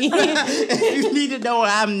me, wanna- You need to know where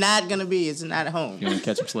I'm not gonna be. It's not home. You want to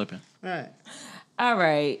catch him slipping? All right. All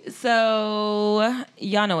right. So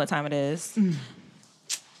y'all know what time it is.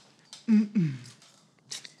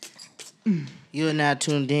 You are now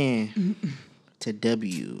tuned in to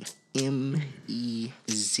WMEZ.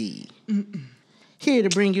 Here to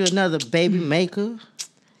bring you another baby maker.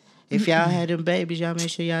 If y'all had them babies, y'all make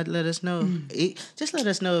sure y'all let us know. Just let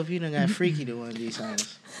us know if you done got freaky to one of these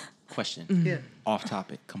songs. Question. Yeah. Off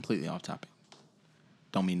topic. Completely off topic.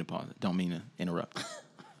 Don't mean to pause it. Don't mean to interrupt.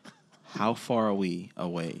 How far are we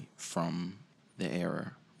away from the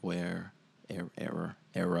era where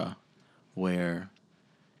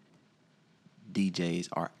DJs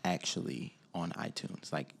are actually on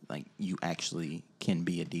iTunes? Like you actually can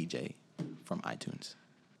be a DJ from iTunes.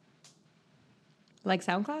 like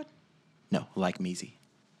SoundCloud? No, like Meezy.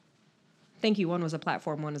 Thank you. One was a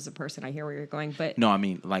platform, one is a person. I hear where you're going, but No, I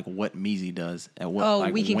mean like what Meezy does. At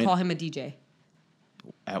what? we can call him a DJ.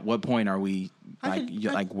 At what point are we where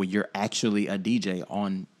you're actually a DJ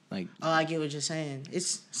on like? Oh, I get what you're saying.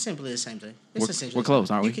 It's simply the same thing. It's essentially We're close,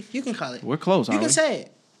 aren't we? You can call it. We're close, You aren't can we? say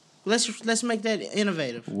it. Let's make that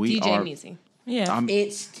innovative. We DJ are. Meezy. Yeah.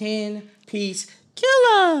 It's 10-piece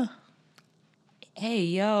killer. Hey,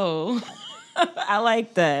 yo. I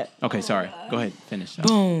like that. Okay, sorry. Go ahead. Finish.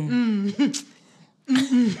 Boom.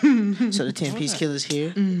 So the 10-piece killer's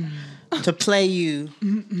here to play you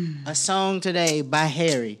a song today by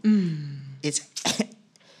Harry. It's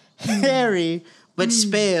Harry, but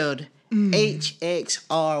spelled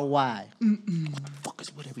HXRY. Fuck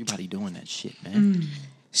is with everybody doing that shit, man?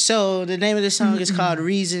 So the name of the song is called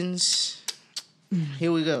Reasons.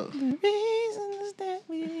 Here we go. Reasons that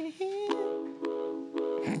we're here.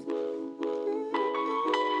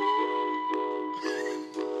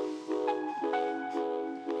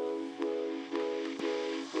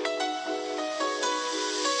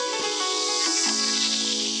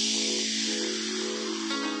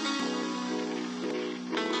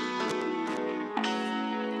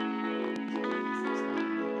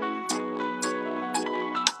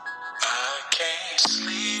 I can't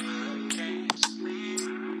sleep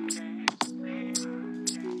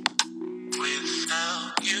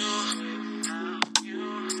without you.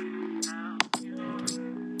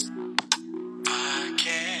 I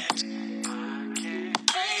can't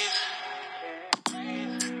breathe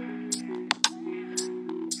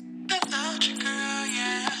without you, girl.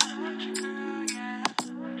 Yeah,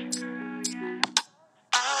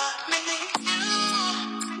 I need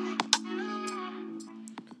you.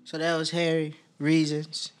 So that was Harry,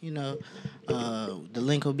 Reasons. You know, the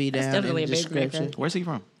link will be down in definitely the a big description. maker. Where's he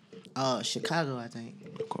from? Chicago, I think.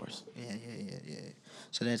 Of course. Yeah.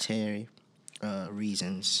 So that's Harry,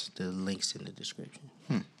 Reasons. The link's in the description.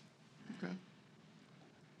 Okay.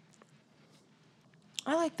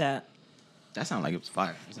 I like that. That sounded like it was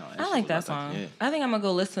fire. I like that song. I think I'm going to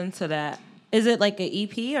go listen to that. Is it like an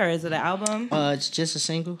EP or is it an album? It's just a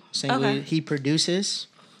single. Okay. He produces,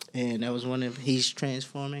 and that was he's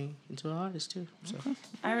transforming into an artist too. So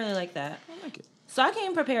I really like that. I like it. So I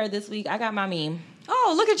came prepared this week. I got my meme.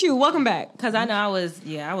 Oh, look at you. Welcome back. Because I know I was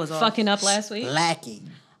off. Fucking up last week. lacking.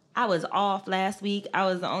 I was off last week. I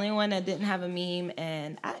was the only one that didn't have a meme,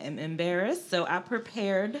 and I am embarrassed. So I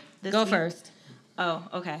prepared this Go week. first. Oh,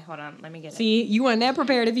 okay. Hold on. Let me get it. See, you weren't that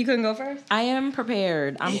prepared if you couldn't go first. I am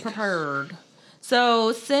prepared. I'm prepared.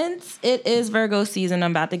 So since it is Virgo season,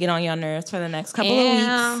 I'm about to get on your nerves for the next couple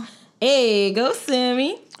of weeks. Hey, go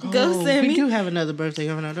Sammy. Go Sammy. We do have another birthday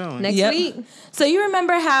coming up, don't we? Next week. So you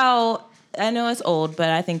remember how, I know it's old, but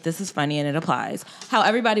I think this is funny and it applies. How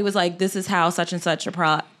everybody was like, this is how such and such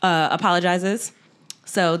apologizes.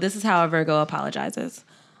 So this is how a Virgo apologizes.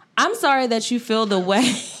 I'm sorry that you feel the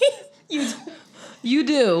way you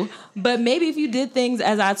do, but maybe if you did things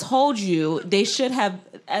as I told you, they should have,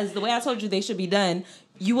 as the way I told you they should be done,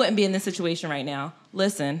 you wouldn't be in this situation right now.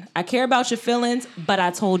 Listen, I care about your feelings, but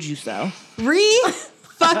I told you so.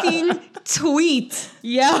 Fucking tweet.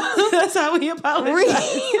 Yeah, that's how we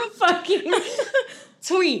apologize. Fucking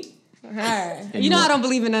tweet. All right. You know I don't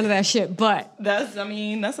believe in none of that shit, but That's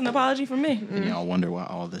an apology from me. And y'all wonder why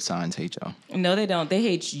all the signs hate y'all. No, they don't. They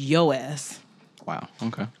hate yo ass. Wow.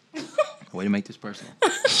 Okay. Way to make this personal.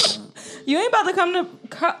 You ain't about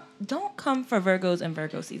to don't come for Virgos and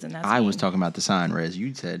Virgo season. That's I mean. was talking about the sign, Rez.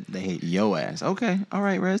 You said they hate yo ass. Okay. All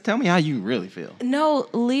right, Rez. Tell me how you really feel. No,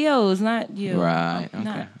 Leo's, not you. Right. Okay.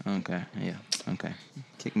 Not- Okay. Yeah. Okay.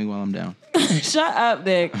 Kick me while I'm down. Shut up,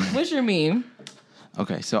 Dick. What's your meme?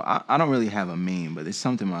 Okay. So I don't really have a meme, but it's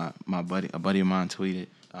something a buddy of mine tweeted.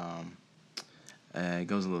 It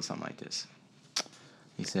goes a little something like this.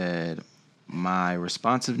 He said, "My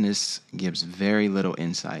responsiveness gives very little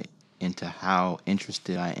insight into how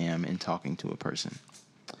interested I am in talking to a person.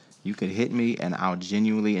 You could hit me and I'll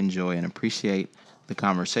genuinely enjoy and appreciate the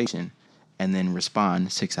conversation and then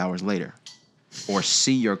respond 6 hours later. Or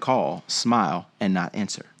see your call, smile, and not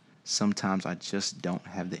answer. Sometimes I just don't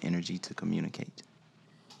have the energy to communicate."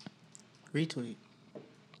 Retweet.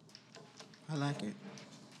 I like it.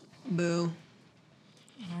 boo.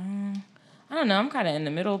 I don't know. I'm kind of in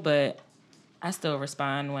the middle, but I still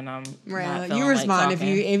respond when I'm not feeling You respond like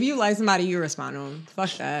talking. if you like somebody, you respond to them.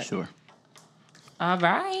 Fuck that. Sure. All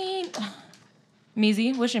right.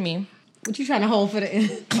 Meezy, what's your meme? What you trying to hold for the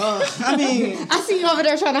end? I mean, I see you over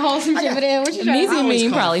there trying to hold some shit for the end. What you trying to Meezy always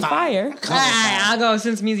meme call probably fire. fire. Alright, I'll go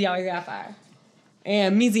since Meezy always got fire.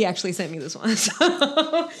 And Meezy actually sent me this one.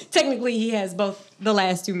 So technically he has both the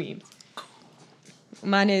last two memes.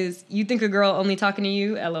 Mine is, you think a girl only talking to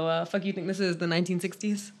you? LOL. Fuck, you think this is the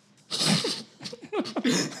 1960s?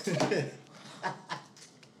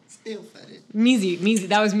 still funny. Meezy.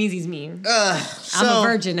 That was Meezy's meme. I'm a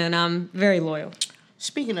virgin and I'm very loyal.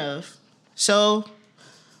 Speaking of, so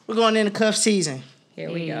we're going into cuff season.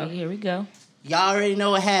 Here we go. Here we go. Y'all already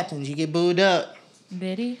know what happens. You get booed up.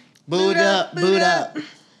 Biddy. Booed up. Booed up.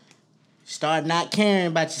 Start not caring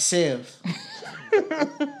about yourself.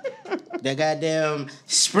 That goddamn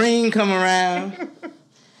spring come around.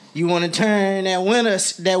 You want to turn that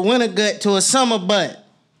winter gut to a summer butt.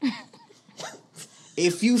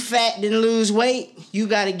 If you fat then lose weight, you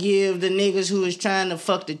gotta give the niggas who is trying to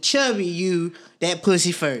fuck the chubby you that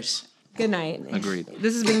pussy first. Good night. Agreed.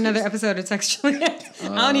 This has been another episode of Textually. I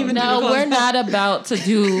don't even No, do the we're close- not about to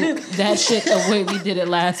do that shit the way we did it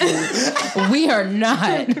last week. We are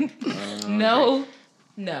not. No.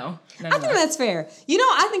 I think that's fair. You know,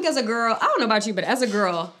 I think as a girl, I don't know about you, but as a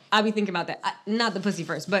girl, I be thinking about that. Not the pussy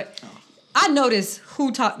first, but I noticed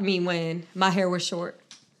who talked to me when my hair was short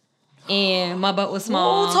and my butt was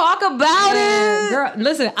small. We'll talk about it. Girl,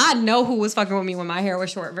 listen, I know who was fucking with me when my hair was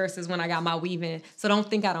short versus when I got my weave in. So don't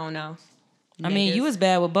think I don't know. I mean, you was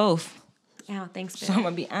bad with both. Yeah, thanks, So I'm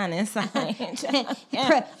gonna be honest.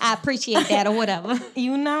 I appreciate that or whatever.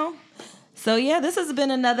 You know? So yeah, this has been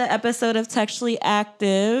another episode of Textually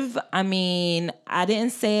Active. I mean, I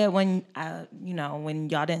didn't say it when when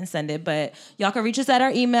y'all didn't send it, but y'all can reach us at our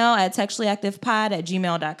email at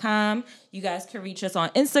textuallyactivepod@gmail.com. You guys can reach us on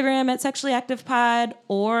Instagram at textuallyactivepod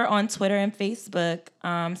or on Twitter and Facebook,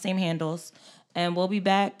 same handles. And we'll be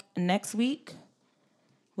back next week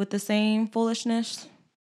with the same foolishness.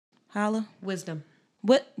 Holla. Wisdom.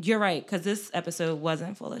 What? You're right, because this episode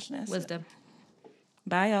wasn't foolishness. Wisdom.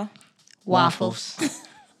 Bye, y'all. Waffles.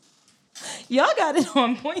 Y'all got it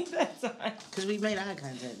on point that time. Because we made eye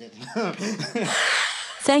contact.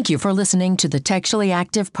 Thank you for listening to the Textually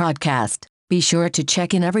Active podcast. Be sure to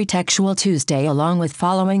check in every Textual Tuesday along with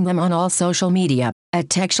following them on all social media at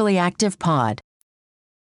Textually Active Pod.